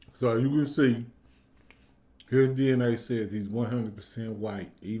 So you can see his DNA says he's 100%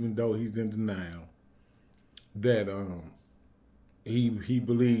 white, even though he's in denial that he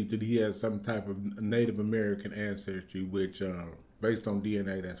believed that he has some type of Native American ancestry, which based on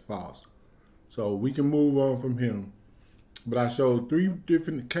DNA, that's false. So we can move on from him. But I showed 3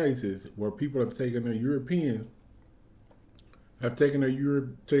 different cases where people have taken their Europeans, have taken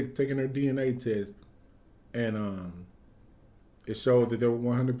taken their DNA test, and it showed that they were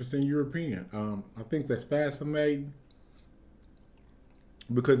 100% European. I think that's fascinating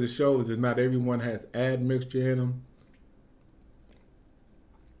because it shows that not everyone has admixture in them.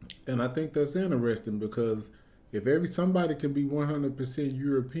 And I think that's interesting because if somebody can be 100%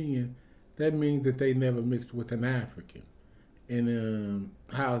 European, that means that they never mixed with an African. And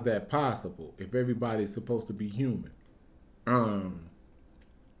how is that possible if everybody's supposed to be human?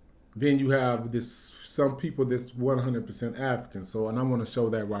 Then you have some people that's 100% African. So, and I want to show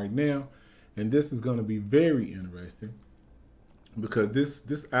that right now. And this is going to be very interesting because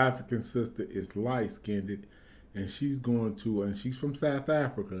this African sister is light skinned, and she's from South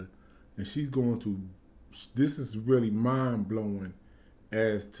Africa, and she's going to. This is really mind blowing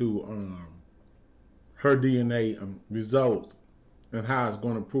as to her DNA results and how it's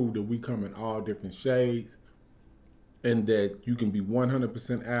going to prove that we come in all different shades, and that you can be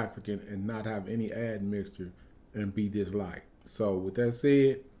 100% African and not have any admixture and be this light. So with that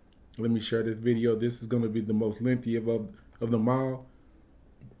said, let me share this video. This is going to be the most lengthy of them all.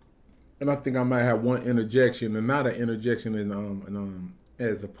 And I think I might have one interjection, and not an interjection in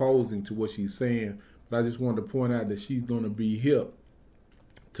as opposing to what she's saying, but I just wanted to point out that she's going to be hip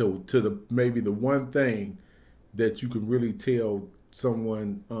to maybe the one thing that you can really tell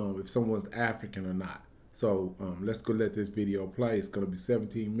someone if someone's African or not. So let's go let this video play. It's going to be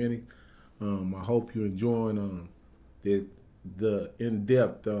 17 minutes. I hope you're enjoying the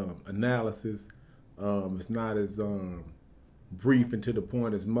in-depth analysis. It's not as brief and to the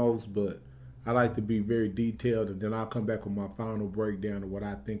point as most, but I like to be very detailed, and then I'll come back with my final breakdown of what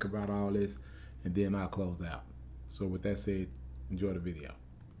I think about all this, and then I'll close out. So with that said, enjoy the video.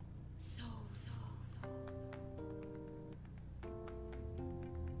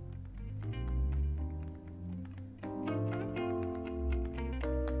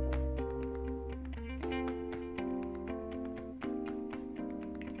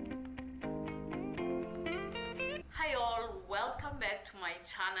 Hi all, welcome back to my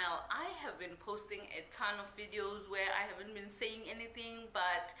channel. I have been posting a ton of videos where I haven't been saying anything,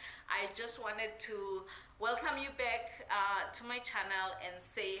 but I just wanted to welcome you back to my channel and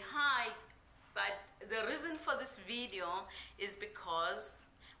say hi. But the reason for this video is because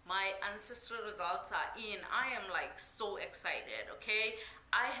my ancestry results are in. I am like so excited, okay?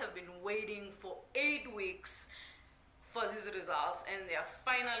 I have been waiting for 8 weeks for these results, and they are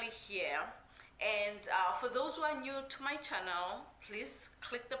finally here. And for those who are new to my channel, please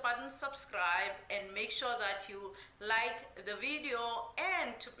click the button subscribe and make sure that you like the video,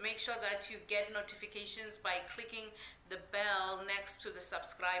 and to make sure that you get notifications by clicking the bell next to the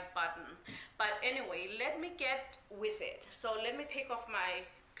subscribe button. But anyway, let me get with it. So let me take off my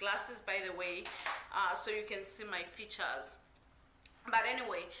glasses, by the way, so you can see my features. But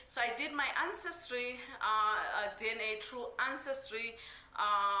anyway, so I did my ancestry DNA through ancestry.com,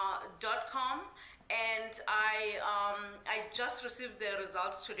 and I just received the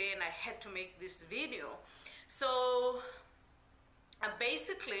results today, and I had to make this video. So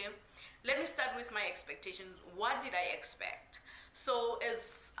basically, let me start with my expectations. What did I expect? So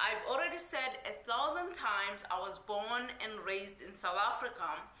as I've already said 1,000 times, I was born and raised in South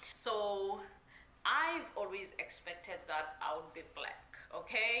Africa. So I've always expected that I would be black,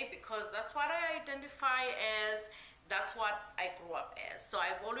 okay? Because that's what I identify as, that's what I grew up as. So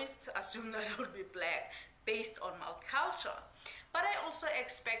I've always assumed that I would be black based on my culture. But I also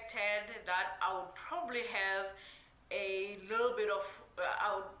expected that I would probably have a little bit of,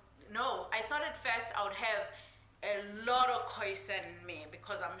 I thought at first I would have a lot of Khoisan in me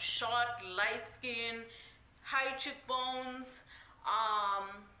because I'm short, light skin, high cheekbones.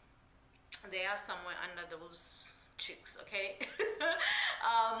 They are somewhere under those cheeks, okay?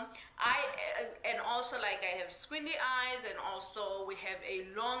 And also, like, I have squinty eyes, and also we have a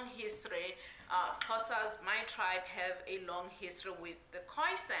long history. Xhosas, my tribe, have a long history with the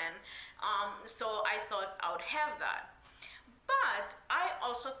Khoisan, so I thought I would have that. But I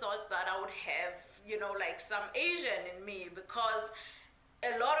also thought that I would have, you know, like some Asian in me, because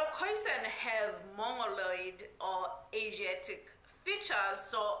a lot of Khoisan have Mongoloid or Asiatic features,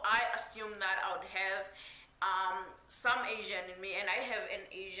 so I assumed that I would have some Asian in me, and I have an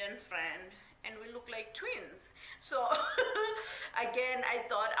Asian friend, and we look like twins. So again, I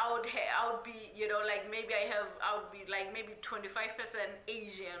thought I would be, you know, like maybe I would be like maybe 25%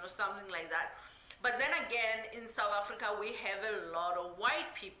 Asian or something like that. But then again, in South Africa, we have a lot of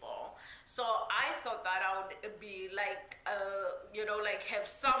white people. So I thought that I would be like, like have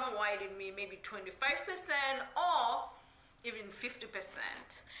some white in me, maybe 25% or even 50%.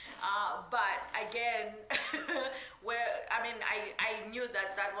 But again, I knew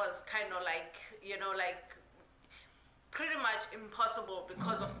that was kind of like, like pretty much impossible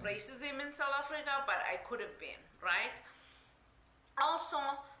because of racism in South Africa, but I could have been, right? Also,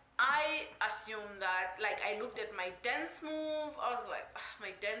 I assumed that, like, I looked at my dance move. I was like,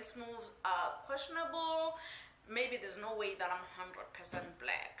 my dance moves are questionable. Maybe there's no way that I'm 100%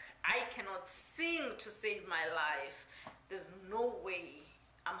 black. I cannot sing to save my life. There's no way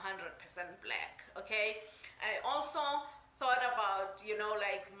I'm 100% black, okay? I also thought about,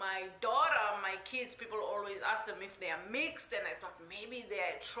 like my daughter, my kids, people always ask them if they are mixed, and I thought maybe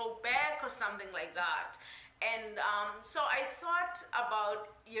they're throwback or something like that. And so I thought about,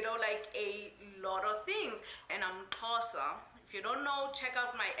 like a lot of things. And I'm Xhosa. If you don't know, check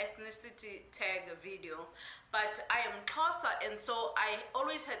out my ethnicity tag video. But I am Xhosa, and so I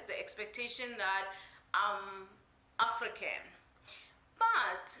always had the expectation that I'm African.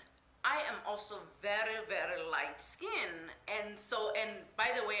 But I am also very, very light skin. And by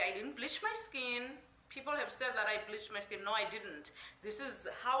the way, I didn't bleach my skin. People have said that I bleached my skin. No, I didn't. This is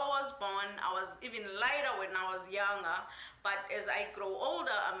how I was born. I was even lighter when I was younger. But as I grow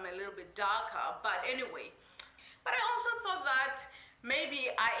older, I'm a little bit darker. But anyway, but I also thought that maybe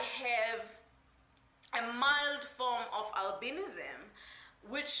I have a mild form of albinism,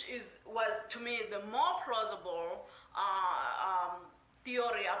 which was to me the more plausible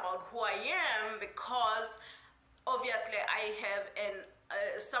theory about who I am, because obviously I have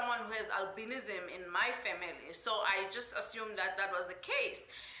someone who has albinism in my family, so I just assumed that was the case.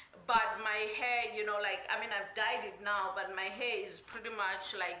 But my hair, I've dyed it now, but my hair is pretty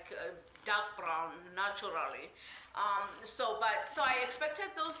much like dark brown naturally. So I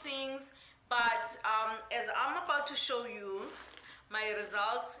expected those things, but as I'm about to show you, my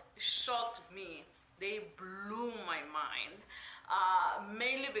results shocked me. They blew my mind.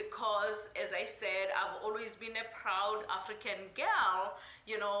 Mainly because, as I said, I've always been a proud African girl.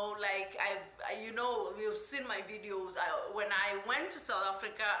 You've seen my videos. When I went to South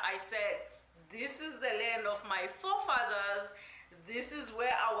Africa, I said, this is the land of my forefathers. This is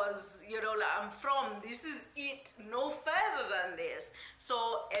where I was, I'm from. This is it, no further than this.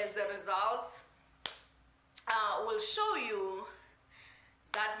 So as the results will show you,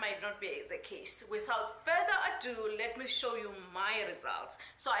 that might not be the case. Without further ado, let me show you my results.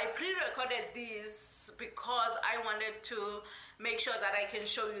 So I pre-recorded these because I wanted to make sure that I can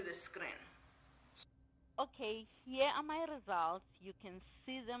show you the screen. Okay, here are my results. You can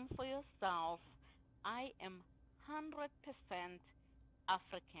see them for yourself. I am 100%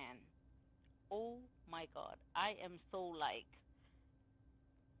 African. Oh my God, I am so like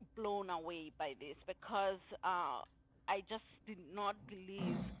blown away by this because I just did not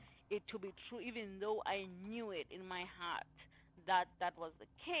believe it to be true, even though I knew it in my heart that was the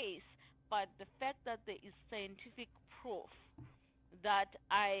case. But the fact that there is scientific proof that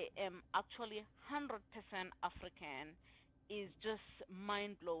I am actually 100% African is just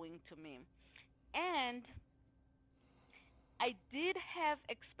mind blowing to me. And I did have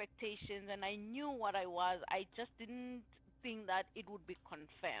expectations and I knew what I was. I just didn't think that it would be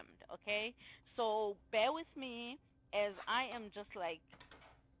confirmed. Okay, so bear with me as I am just like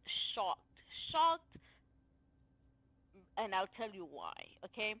shocked, and I'll tell you why.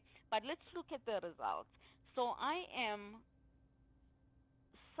 Okay, but let's look at the results. So I am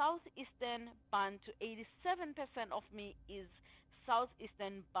Southeastern Bantu. 87% of me is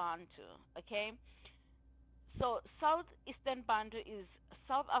Southeastern Bantu. Okay, so Southeastern Bantu is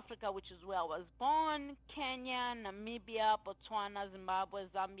South Africa, which is where I was born, Kenya, Namibia, Botswana, Zimbabwe,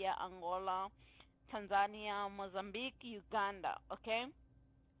 Zambia, Angola, Tanzania, Mozambique, Uganda. Okay,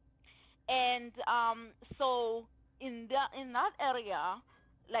 and so in that area,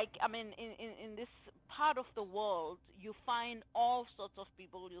 like in this part of the world, you find all sorts of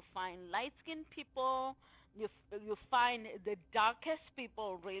people. You find light skinned people. You find the darkest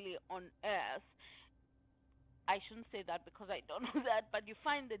people really on earth. I shouldn't say that because I don't know that, but you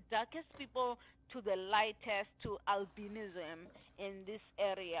find the darkest people to the lightest to albinism in this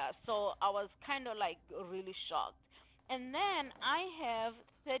area. So I was kind of like really shocked. And then I have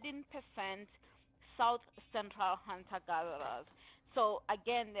 13% South Central hunter gatherers. So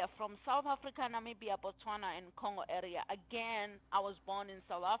again, they're from South Africa, Namibia, Botswana, and Congo area. Again, I was born in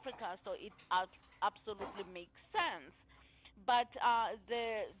South Africa, so it absolutely makes sense. But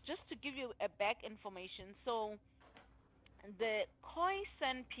just to give you a back information, so the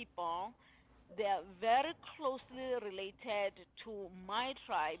Khoisan people they are very closely related to my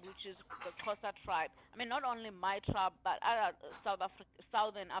tribe, which is the Xhosa tribe. I mean, not only my tribe, but other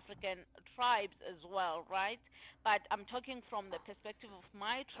Southern African tribes as well, right? But I'm talking from the perspective of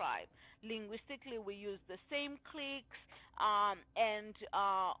my tribe. Linguistically, we use the same cliques, and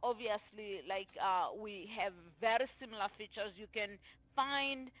obviously, like we have very similar features. You can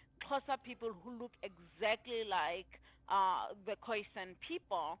find Xhosa people who look exactly like the Khoisan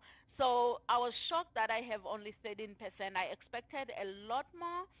people. So I was shocked that I have only 13%. I expected a lot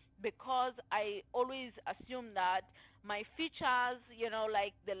more because I always assume that my features,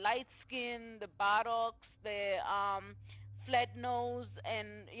 like the light skin, the buttocks, the flat nose,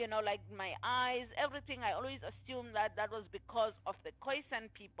 and like my eyes, everything. I always assumed that that was because of the Khoisan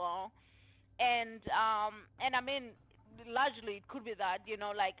people, and I mean, largely it could be that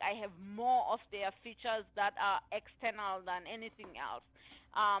like I have more of their features that are external than anything else.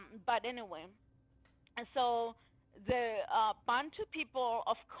 But anyway, and so the Bantu people,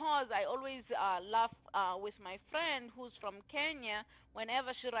 of course, I always laugh with my friend who's from Kenya.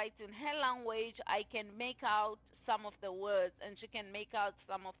 Whenever she writes in her language, I can make out some of the words, and she can make out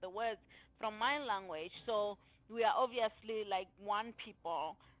some of the words from my language. So we are obviously like one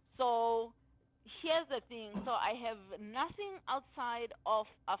people. So here's the thing. So I have nothing outside of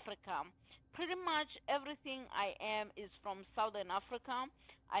Africa. Pretty much everything I am is from Southern Africa.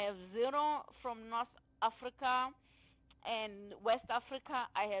 I have zero from North Africa and West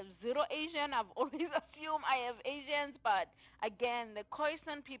Africa. I have zero Asian. I've always assumed I have Asians, but again, the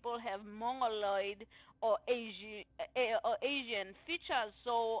Khoisan people have Mongoloid or Asian features,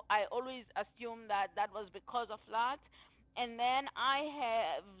 so I always assumed that that was because of that. And then I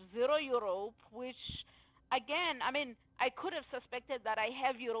have zero Europe, which again, I mean, I could have suspected that I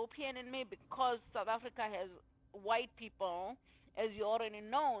have European in me because South Africa has white people, as you already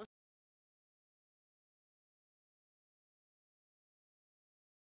know.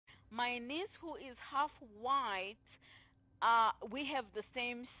 My niece, who is half white, we have the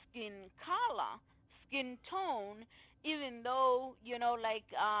same skin color, skin tone, even though, like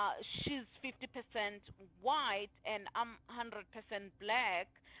she's 50% white and I'm 100% black.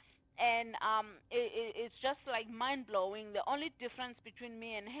 And it's just like mind blowing. The only difference between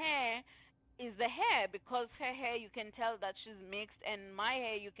me and her is the hair, because her hair you can tell that she's mixed, and my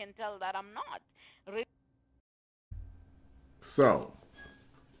hair you can tell that I'm not. So,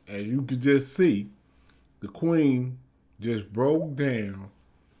 as you could just see, the queen just broke down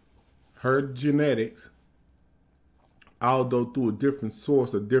her genetics, although through a different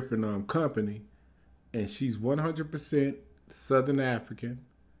source, a different company, and she's 100% Southern African.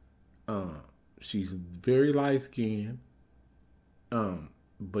 Uh, she's very light skinned.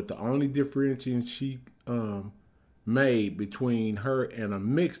 But the only differentiation she made between her and a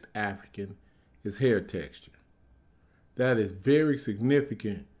mixed African is hair texture. That is very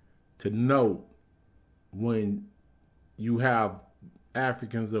significant to note when you have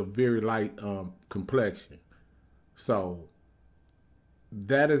Africans of very light complexion. So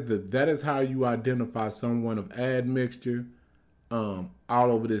that is how you identify someone of admixture all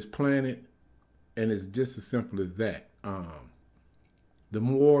over this planet, and it's just as simple as that. The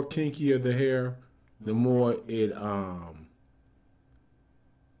more kinkier the hair, the more it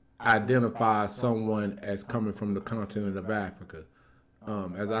identifies someone as coming from the continent of Africa.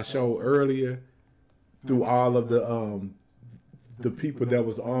 As I showed earlier, through all of the people that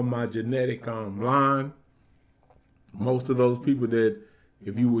was on my genetic line, most of those people that,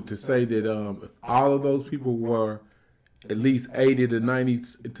 if you were to say that if all of those people were at least 80 to 90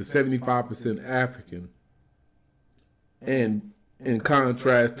 to 75% African, and in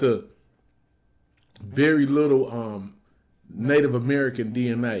contrast to very little Native American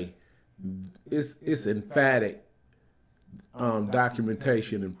DNA, it's emphatic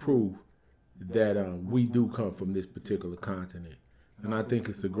documentation and proof that we do come from this particular continent. And I think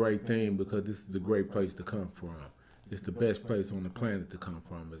it's a great thing because this is a great place to come from. It's the best place on the planet to come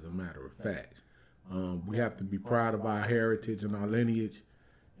from, as a matter of fact. We have to be proud of our heritage and our lineage.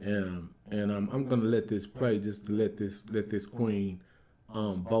 And I'm gonna let this play just to let this queen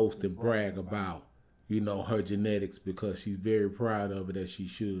boast and brag about her genetics, because she's very proud of it, as she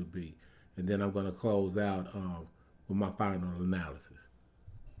should be. And then I'm gonna close out with my final analysis.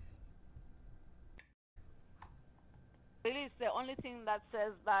 Really, it's the only thing that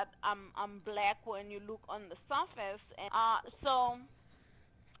says that I'm black when you look on the surface. And,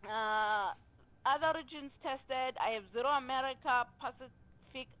 uh, other regions tested, I have zero America,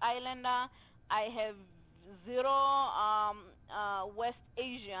 Pacific Islander. I have zero West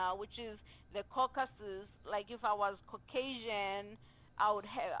Asia, which is the Caucasus. Like if I was Caucasian, I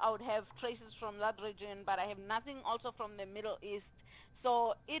would have traces from that region, but I have nothing also from the Middle East.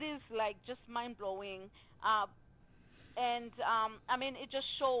 So it is like just mind blowing. And I mean, it just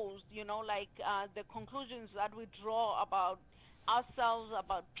shows, like the conclusions that we draw about ourselves,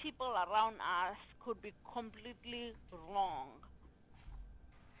 about people around us, could be completely wrong.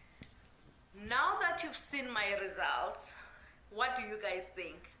 Now that you've seen my results, what do you guys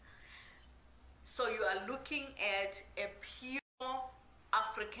think? So you are looking at a pure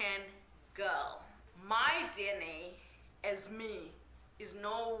African girl. My DNA as me is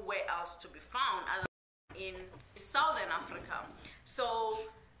nowhere else to be found other than in Southern Africa. So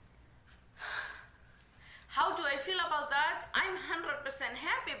how do I feel about that? I'm 100%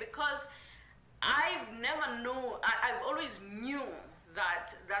 happy because I've always knew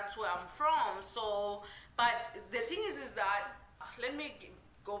that that's where I'm from. So, but the thing is that, let me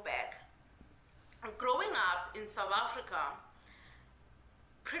go back. Growing up in South Africa,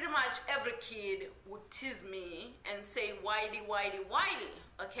 pretty much every kid would tease me and say, Whitey, Whitey, Whitey,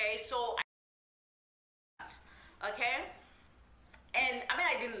 okay? So, okay? And I mean,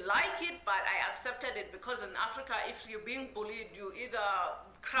 I didn't like it, but I accepted it because in Africa, if you're being bullied, you either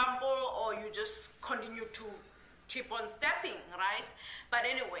crumble or you just continue to keep on stepping, right? But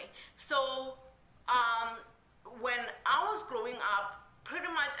anyway, so when I was growing up, pretty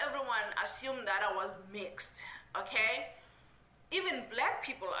much everyone assumed that I was mixed, okay? Even black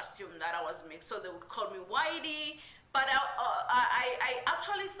people assumed that I was mixed, so they would call me Whitey. But I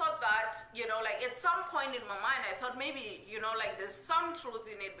actually thought that, like at some point in my mind, I thought maybe, like there's some truth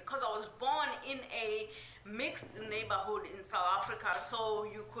in it because I was born in a mixed neighborhood in South Africa. So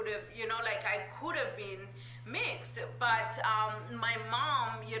you could have, like I could have been mixed. But my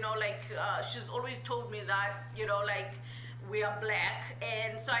mom, she's always told me that, like we are black.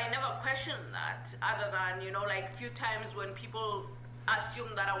 And so I never questioned that other than, like a few times when people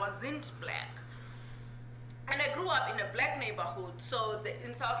assumed that I wasn't black. And I grew up in a black neighborhood, so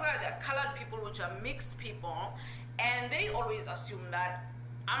in South Africa there are colored people which are mixed people, and they always assume that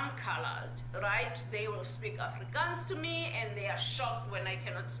I'm colored, right? They will speak Afrikaans to me, and they are shocked when I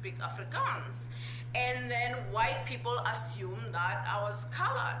cannot speak Afrikaans. And then white people assume that I was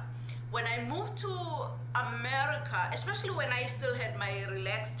colored. When I moved to America, especially when I still had my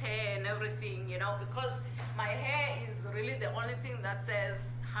relaxed hair and everything, because my hair is really the only thing that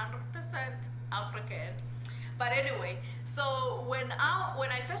says 100% African. But anyway, so when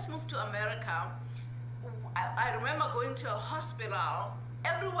I first moved to America, I remember going to a hospital.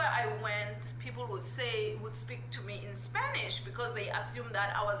 Everywhere I went, people would speak to me in Spanish because they assumed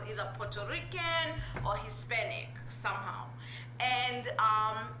that I was either Puerto Rican or Hispanic somehow. And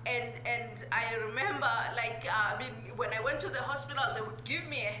I remember, when I went to the hospital, they would give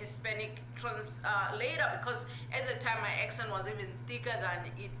me a Hispanic translator because at the time my accent was even thicker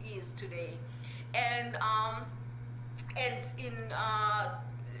than it is today. And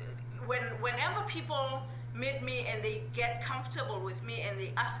whenever people meet me and they get comfortable with me and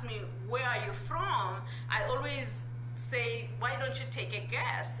they ask me, where are you from? I always say, why don't you take a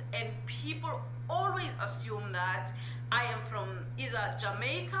guess? And people always assume that I am from either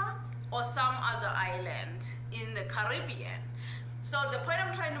Jamaica or some other island in the Caribbean. So the point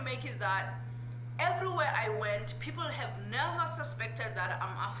I'm trying to make is that everywhere I went, people have never suspected that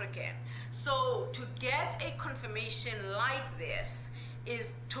I'm African. So to get a confirmation like this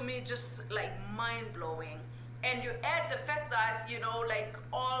is, to me, just like mind-blowing. And you add the fact that,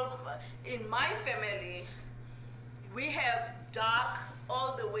 all in my family, we have dark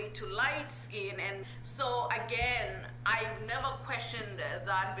all the way to light skin. And so again, I've never questioned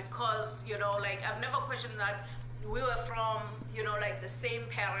that because, I've never questioned that we were from, the same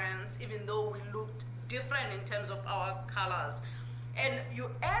parents, even though we looked different in terms of our colors. And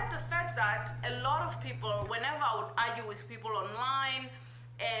you add the fact that a lot of people, whenever I would argue with people online,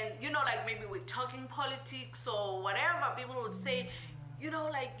 and, maybe we're talking politics or whatever, people would say, you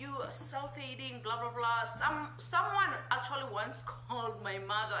are self-hating, blah, blah, blah. Someone actually once called my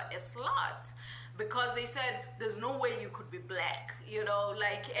mother a slut because they said, there's no way you could be black,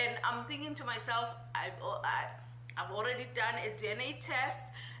 and I'm thinking to myself, I've already done a DNA test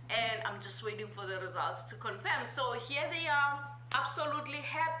and I'm just waiting for the results to confirm. So here they are, absolutely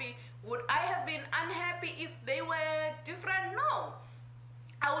happy. Would I have been unhappy if they were different? No,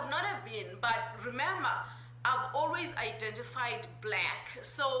 I would not have been. But remember, I've always identified black.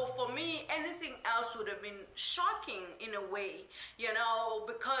 So for me, anything else would have been shocking in a way,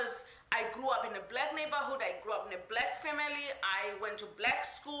 because I grew up in a black neighborhood, I grew up in a black family, I went to black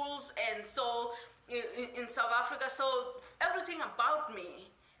schools, and so in South Africa, so everything about me,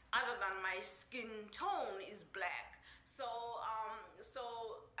 other than my skin tone, is black. So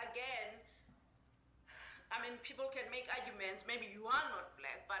so again, I mean, people can make arguments, maybe you are not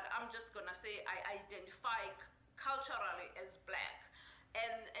black, but I'm just gonna say I identify culturally as black.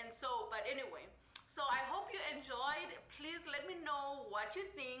 And so, but anyway, so I hope you enjoyed. Please let me know what you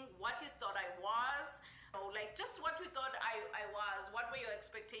think, what you thought I was, like just what you thought I was, what were your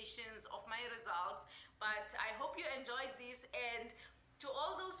expectations of my results. But I hope you enjoyed this. And to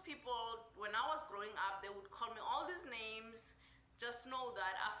all those people, when I was growing up, they would call me all these names. Just know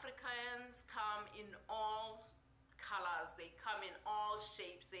that Africans come in all colors, they come in all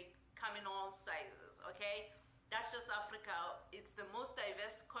shapes, they come in all sizes, okay? That's just Africa. It's the most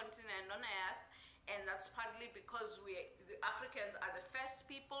diverse continent on earth, and that's partly because the Africans are the first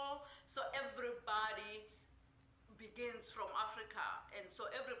people, so everybody begins from Africa, and so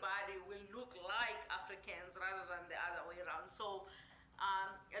everybody will look like Africans rather than the other way around. So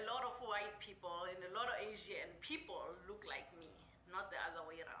a lot of white people and a lot of Asian people look like me, not the other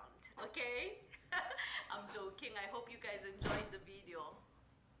way around, okay? I'm joking. I hope you guys enjoyed the video.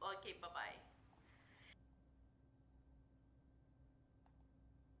 Okay, bye-bye.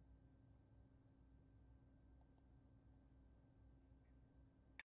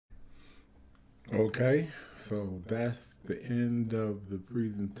 Okay, so that's the end of the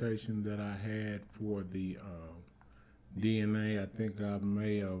presentation that I had for the DNA. I think I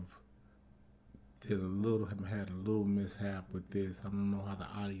may have had a little mishap with this. I don't know how the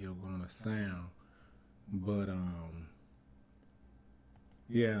audio gonna sound, but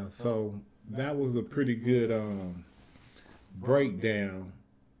yeah. So that was a pretty good breakdown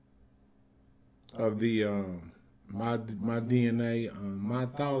of the my DNA. My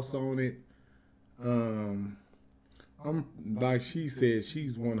thoughts on it. I'm like she said,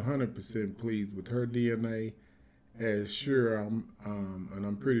 she's 100% pleased with her DNA. As sure, and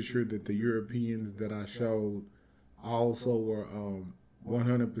I'm pretty sure that the Europeans that I showed also were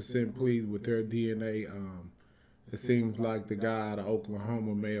 100% pleased with their DNA. It seems like the guy out of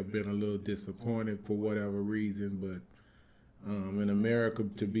Oklahoma may have been a little disappointed for whatever reason, but in America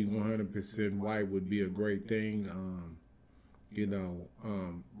to be 100% white would be a great thing.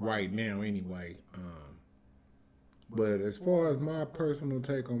 Right now anyway. But as far as my personal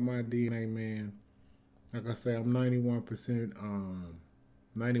take on my DNA, man, like I say, I'm 91%,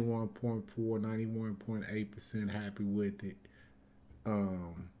 91.4, 91.8% happy with it.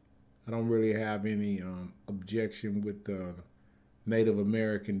 I don't really have any objection with the Native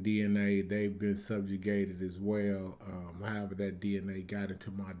American DNA. They've been subjugated as well. However that DNA got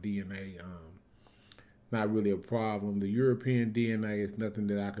into my DNA, not really a problem. The European DNA is nothing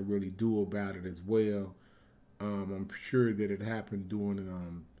that I could really do about it as well. I'm sure that it happened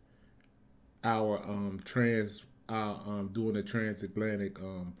during our doing the transatlantic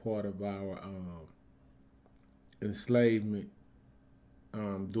part of our enslavement,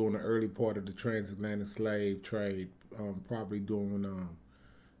 during the early part of the transatlantic slave trade, probably during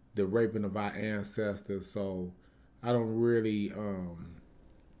the raping of our ancestors. So I don't really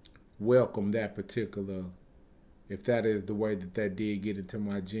welcome that particular, if that is the way that did get into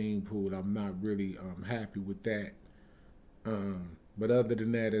my gene pool. I'm not really happy with that. But other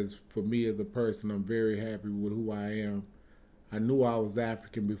than that, as for me as a person, I'm very happy with who I am. I knew I was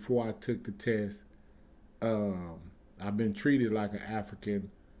African before I took the test. I've been treated like an African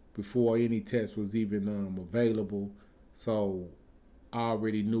before any test was even available. So I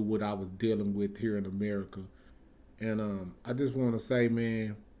already knew what I was dealing with here in America. And I just want to say,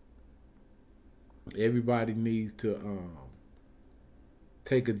 man, everybody needs to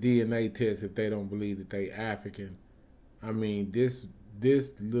take a DNA test if they don't believe that they African. I mean, this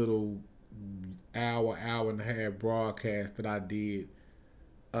little hour and a half broadcast that I did,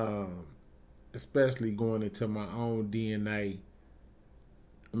 especially going into my own DNA.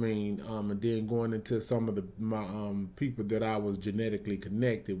 I mean, and then going into some of my people that I was genetically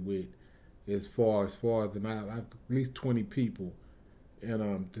connected with, as far as and I at least 20 people,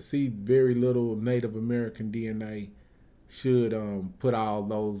 and to see very little Native American DNA should put all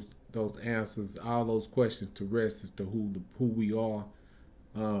those answers, all those questions to rest as to who we are.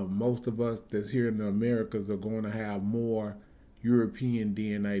 Most of us that's here in the Americas are going to have more European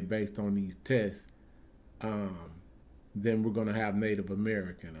DNA based on these tests than we're going to have Native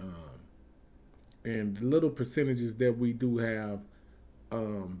American. And the little percentages that we do have,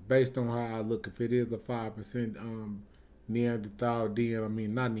 based on how I look, if it is a 5% Neanderthal DNA, I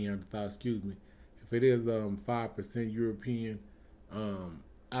mean not Neanderthal, excuse me. If it is 5% European,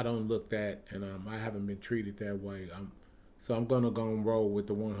 I don't look that, and I haven't been treated that way. So I'm gonna go and roll with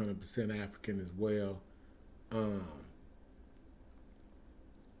the 100% African as well.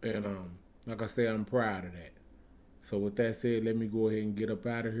 And like I say, I'm proud of that. So with that said, let me go ahead and get up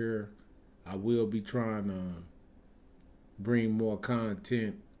out of here. I will be trying to bring more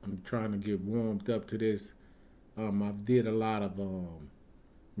content. I'm trying to get warmed up to this. I did a lot of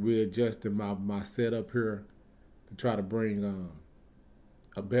readjusting my setup here to try to bring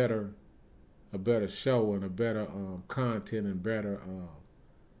a better show and a better content and better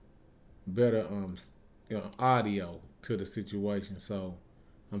audio to the situation. So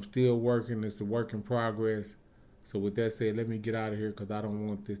I'm still working. It's a work in progress. So with that said, let me get out of here because I don't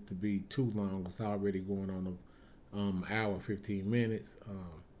want this to be too long. It's already going on an hour, 15 minutes.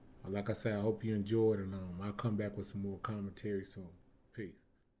 Like I said, I hope you enjoyed, and I'll come back with some more commentary soon.